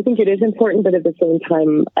I think it is important, but at the same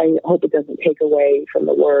time, I hope it doesn't take away from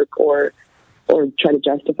the work or try to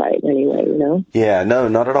justify it in any way, Yeah, no,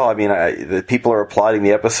 not at all. I mean, the people are applauding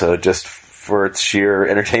the episode just for its sheer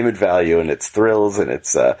entertainment value and its thrills and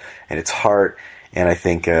its heart. And I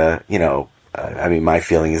think, I mean, my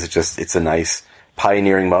feeling is it's a nice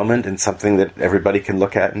pioneering moment and something that everybody can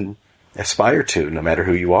look at and aspire to, no matter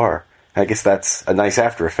who you are. I guess that's a nice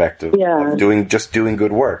after effect of doing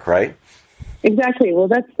good work, right? Exactly. Well,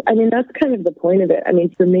 that's kind of the point of it. I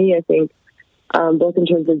mean, for me, I think, both in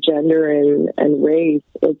terms of gender and race,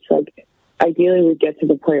 it's like, ideally we'd get to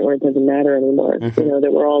the point where it doesn't matter anymore,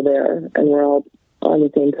 that we're all there and we're all on the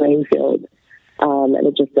same playing field. And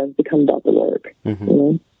it just does become about the work.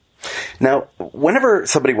 Now, whenever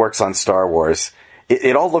somebody works on Star Wars,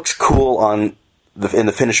 it all looks cool in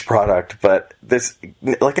the finished product, but there's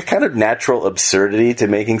like a kind of natural absurdity to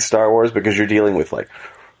making Star Wars, because you're dealing with like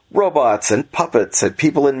robots and puppets and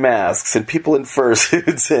people in masks and people in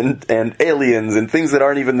fursuits and aliens and things that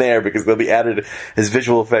aren't even there because they'll be added as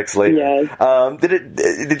visual effects later. Yes.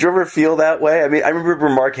 Did you ever feel that way? I mean, I remember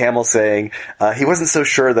Mark Hamill saying he wasn't so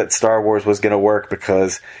sure that Star Wars was going to work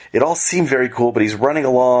because it all seemed very cool, but he's running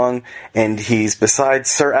along and he's beside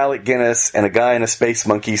Sir Alec Guinness and a guy in a space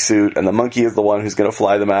monkey suit, and the monkey is the one who's going to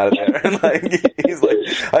fly them out of there. And he's like,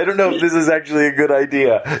 I don't know if this is actually a good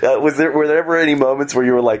idea. Were there ever any moments where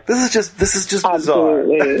you were like, this is just bizarre?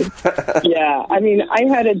 Absolutely. Yeah. I mean, I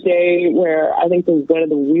had a day where I think it was one of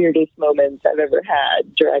the weirdest moments I've ever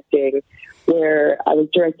had directing, where I was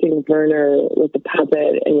directing Werner with the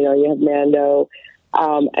puppet, and, you have Mando,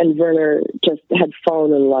 and Werner just had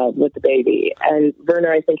fallen in love with the baby. And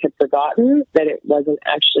Werner, I think, had forgotten that it wasn't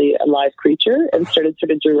actually a live creature and started sort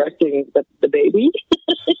of directing the baby.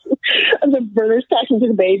 And then Werner's talking to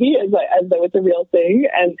the baby as though it's a real thing.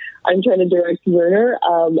 And I'm trying to direct Werner.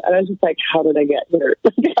 And I was just like, how did I get here?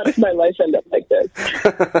 How did my life end up like this?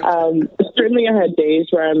 Certainly I had days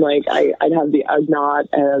where I'm like, I'd have the Ugnaught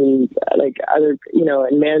and like other,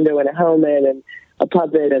 and Mando in a helmet and a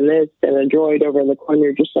puppet and this and a droid over in the corner.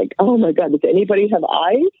 You're just like, oh my God, does anybody have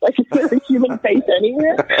eyes? Like, is there a human face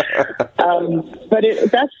anywhere? But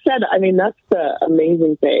that said, I mean, that's the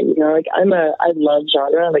amazing thing. Like I love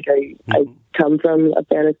genre. Like I come from a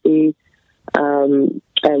fantasy and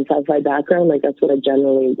sci-fi background. Like that's what I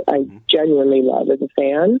genuinely love as a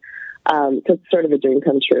fan. So it's sort of a dream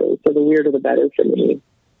come true. So the weirder the better for me.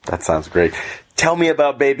 That sounds great. Tell me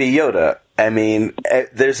about Baby Yoda. I mean,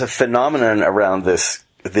 there's a phenomenon around this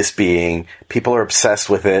being. People are obsessed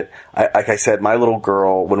with it. Like I said, my little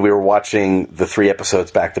girl, when we were watching the 3 episodes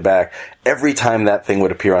back to back, every time that thing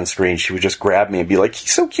would appear on screen, she would just grab me and be like,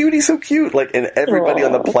 he's so cute, he's so cute. Like, and everybody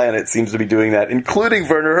on the planet seems to be doing that, including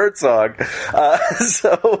Werner Herzog.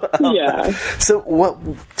 Yeah.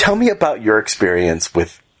 So tell me about your experience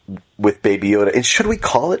with Baby Yoda. And should we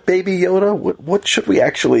call it Baby Yoda? What should we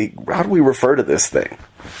how do we refer to this thing?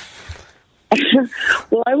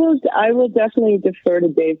 Well, I will definitely defer to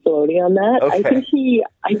Dave Filoni on that. Okay.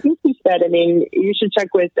 I think he said, I mean, you should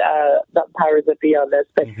check with the powers that be on this,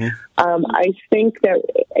 but I think that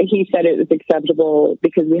he said it was acceptable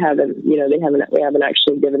because we haven't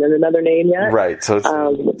actually given it another name yet. Right. So it's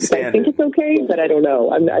I think it's okay, but I don't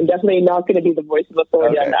know. I'm definitely not going to be the voice of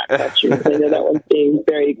authority on that question. I know that one's being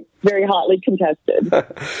very, very hotly contested.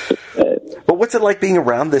 But what's it like being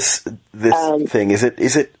around this thing? Is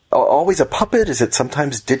it always a puppet? Is it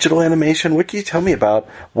sometimes digital animation? What can you tell me about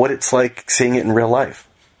what it's like seeing it in real life?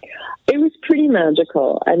 It was pretty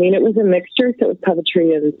magical. I mean, it was a mixture, so it was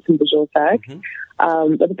puppetry and some visual effects.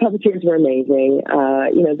 But the puppeteers were amazing.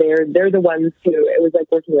 They're the ones who, it was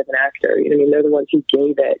like working with an actor. You know what I mean? They're the ones who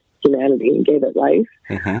gave it humanity and gave it life.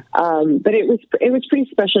 But it was pretty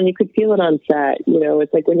special, and you could feel it on set. You know,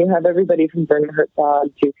 it's like when you have everybody from Werner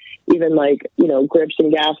Herzog to even grips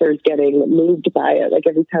and gaffers getting moved by it. Like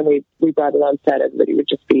every time we brought it on set, everybody would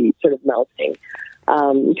just be sort of melting.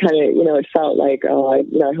 It felt like,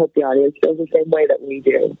 I hope the audience feels the same way that we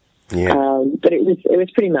do. Yeah. But it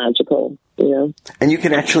was pretty magical, you know. And you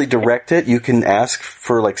can actually direct it. You can ask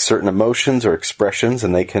for like certain emotions or expressions,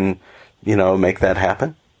 and they can, make that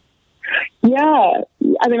happen. Yeah.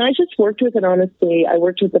 I mean, I just worked with it, honestly. I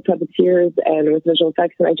worked with the puppeteers and with visual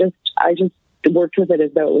effects, and I just worked with it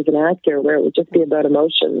as though it was an actor, where it would just be about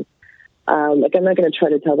emotions. I'm not going to try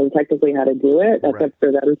to tell them technically how to do it. That's up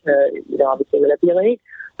for them to, obviously manipulate.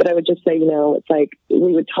 But I would just say, it's like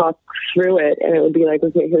we would talk through it, and it would be like,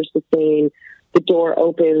 okay, here's the scene. The door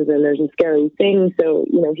opens, and there's a scary thing. So,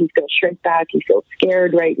 he's going to shrink back. He feels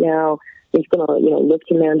scared right now. He's going to, look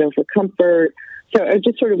to Mando for comfort. So it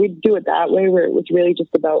just we'd do it that way, where it was really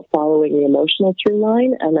just about following the emotional through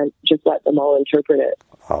line, and then just let them all interpret it.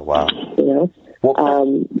 Oh, wow.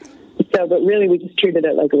 Well, but really, we just treated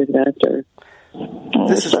it like it was an actor.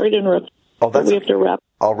 Sorry to interrupt. We have to wrap.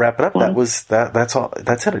 I'll wrap it up. That's all.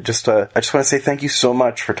 That's it. I just want to say thank you so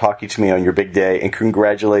much for talking to me on your big day, and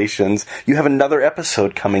congratulations. You have another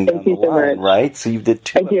episode coming down the line, right? So you did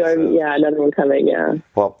 2 episodes. I do. Another one coming. Yeah.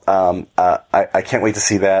 Well, I can't wait to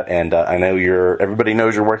see that, and I know everybody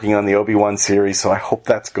knows you're working on the Obi-Wan series, so I hope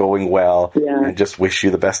that's going well. Yeah. And just wish you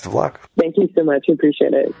the best of luck. Thank you so much. I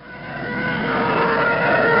appreciate it.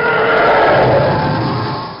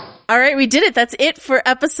 All right, we did it. That's it for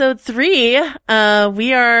episode 3.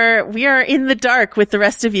 We are in the dark with the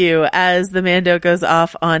rest of you as the Mando goes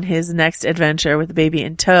off on his next adventure with the baby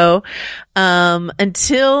in tow.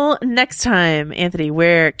 Until next time, Anthony,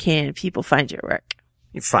 where can people find your work?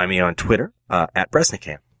 You can find me on Twitter, at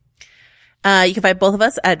Bresnikan. You can find both of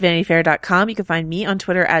us at VanityFair.com. You can find me on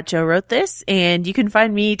Twitter at Joe Wrote This. And you can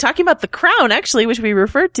find me talking about The Crown, actually, which we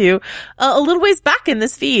referred to a little ways back in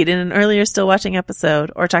this feed in an earlier Still Watching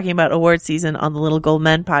episode, or talking about award season on the Little Gold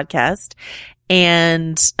Men podcast.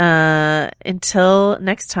 And until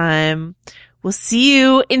next time, we'll see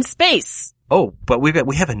you in space. Oh, but we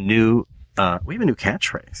have a new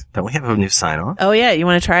catchphrase. Don't we have a new sign off? Oh yeah, you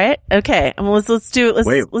want to try it? Okay, well, let's do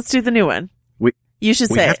the new one. You should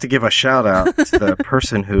say. We have to give a shout out to the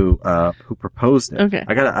person who proposed it. Okay.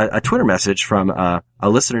 I got a Twitter message from a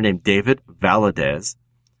listener named David Valadez,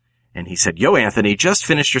 and he said, "Yo, Anthony, just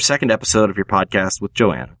finished your second episode of your podcast with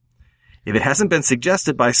Joanna. If it hasn't been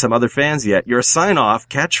suggested by some other fans yet, your sign-off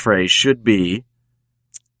catchphrase should be,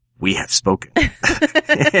 'We have spoken.'"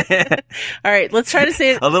 All right, let's try to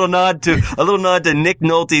say it. A little nod to Nick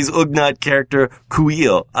Nolte's Ugnaught character,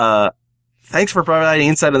 Kuiil. Thanks for providing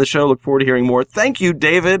insight on the show. Look forward to hearing more. Thank you,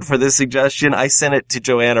 David, for this suggestion. I sent it to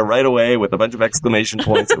Joanna right away with a bunch of exclamation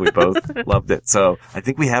points, and we both loved it. So I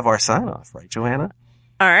think we have our sign-off, right, Joanna?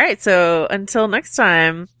 All right, so until next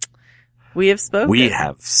time, we have spoken. We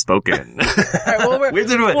have spoken. All right, well, we have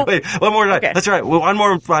to do it. Wait, one more time. Okay. That's right. One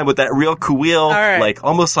more time with that real Kuiil,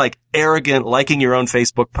 almost like arrogant, liking your own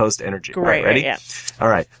Facebook post energy. Great, all right, ready? Yeah. All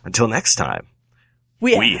right. Until next time,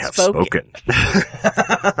 we have spoken.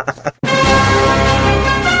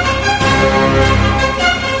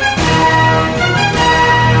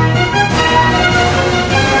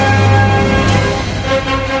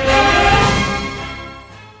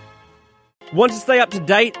 Want to stay up to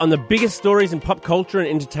date on the biggest stories in pop culture and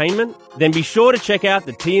entertainment? Then be sure to check out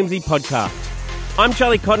the TMZ podcast. I'm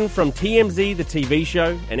Charlie Cotton from TMZ, the TV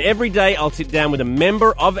show, and every day I'll sit down with a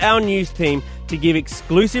member of our news team to give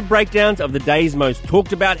exclusive breakdowns of the day's most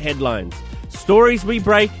talked about headlines, stories we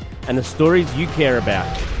break, and the stories you care about.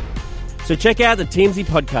 So check out the TMZ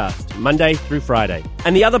podcast, Monday through Friday,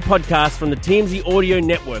 and the other podcasts from the TMZ audio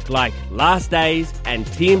network like Last Days and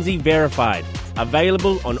TMZ Verified,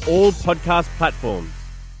 available on all podcast platforms.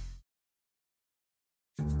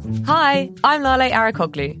 Hi, I'm Lale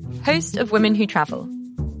Arakoglu, host of Women Who Travel.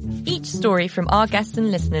 Each story from our guests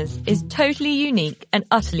and listeners is totally unique and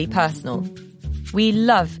utterly personal. We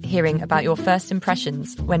love hearing about your first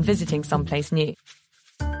impressions when visiting someplace new.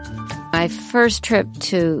 My first trip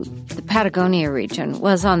to the Patagonia region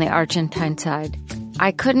was on the Argentine side.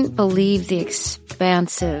 I couldn't believe the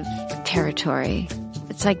expansive territory.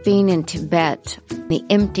 It's like being in Tibet. The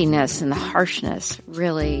emptiness and the harshness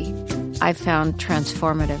really, I found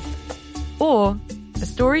transformative. Or a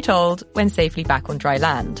story told when safely back on dry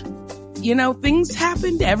land. You know, things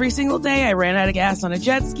happened every single day. I ran out of gas on a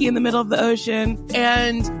jet ski in the middle of the ocean.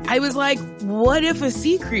 And I was like, what if a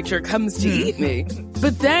sea creature comes to eat me?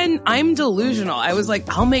 But then I'm delusional. I was like,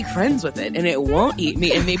 I'll make friends with it and it won't eat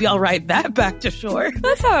me. And maybe I'll ride that back to shore.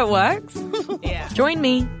 That's how it works. Yeah. Join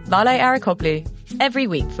me, Lale Arikoglu, every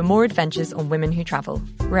week for more adventures on Women Who Travel,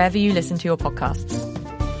 wherever you listen to your podcasts.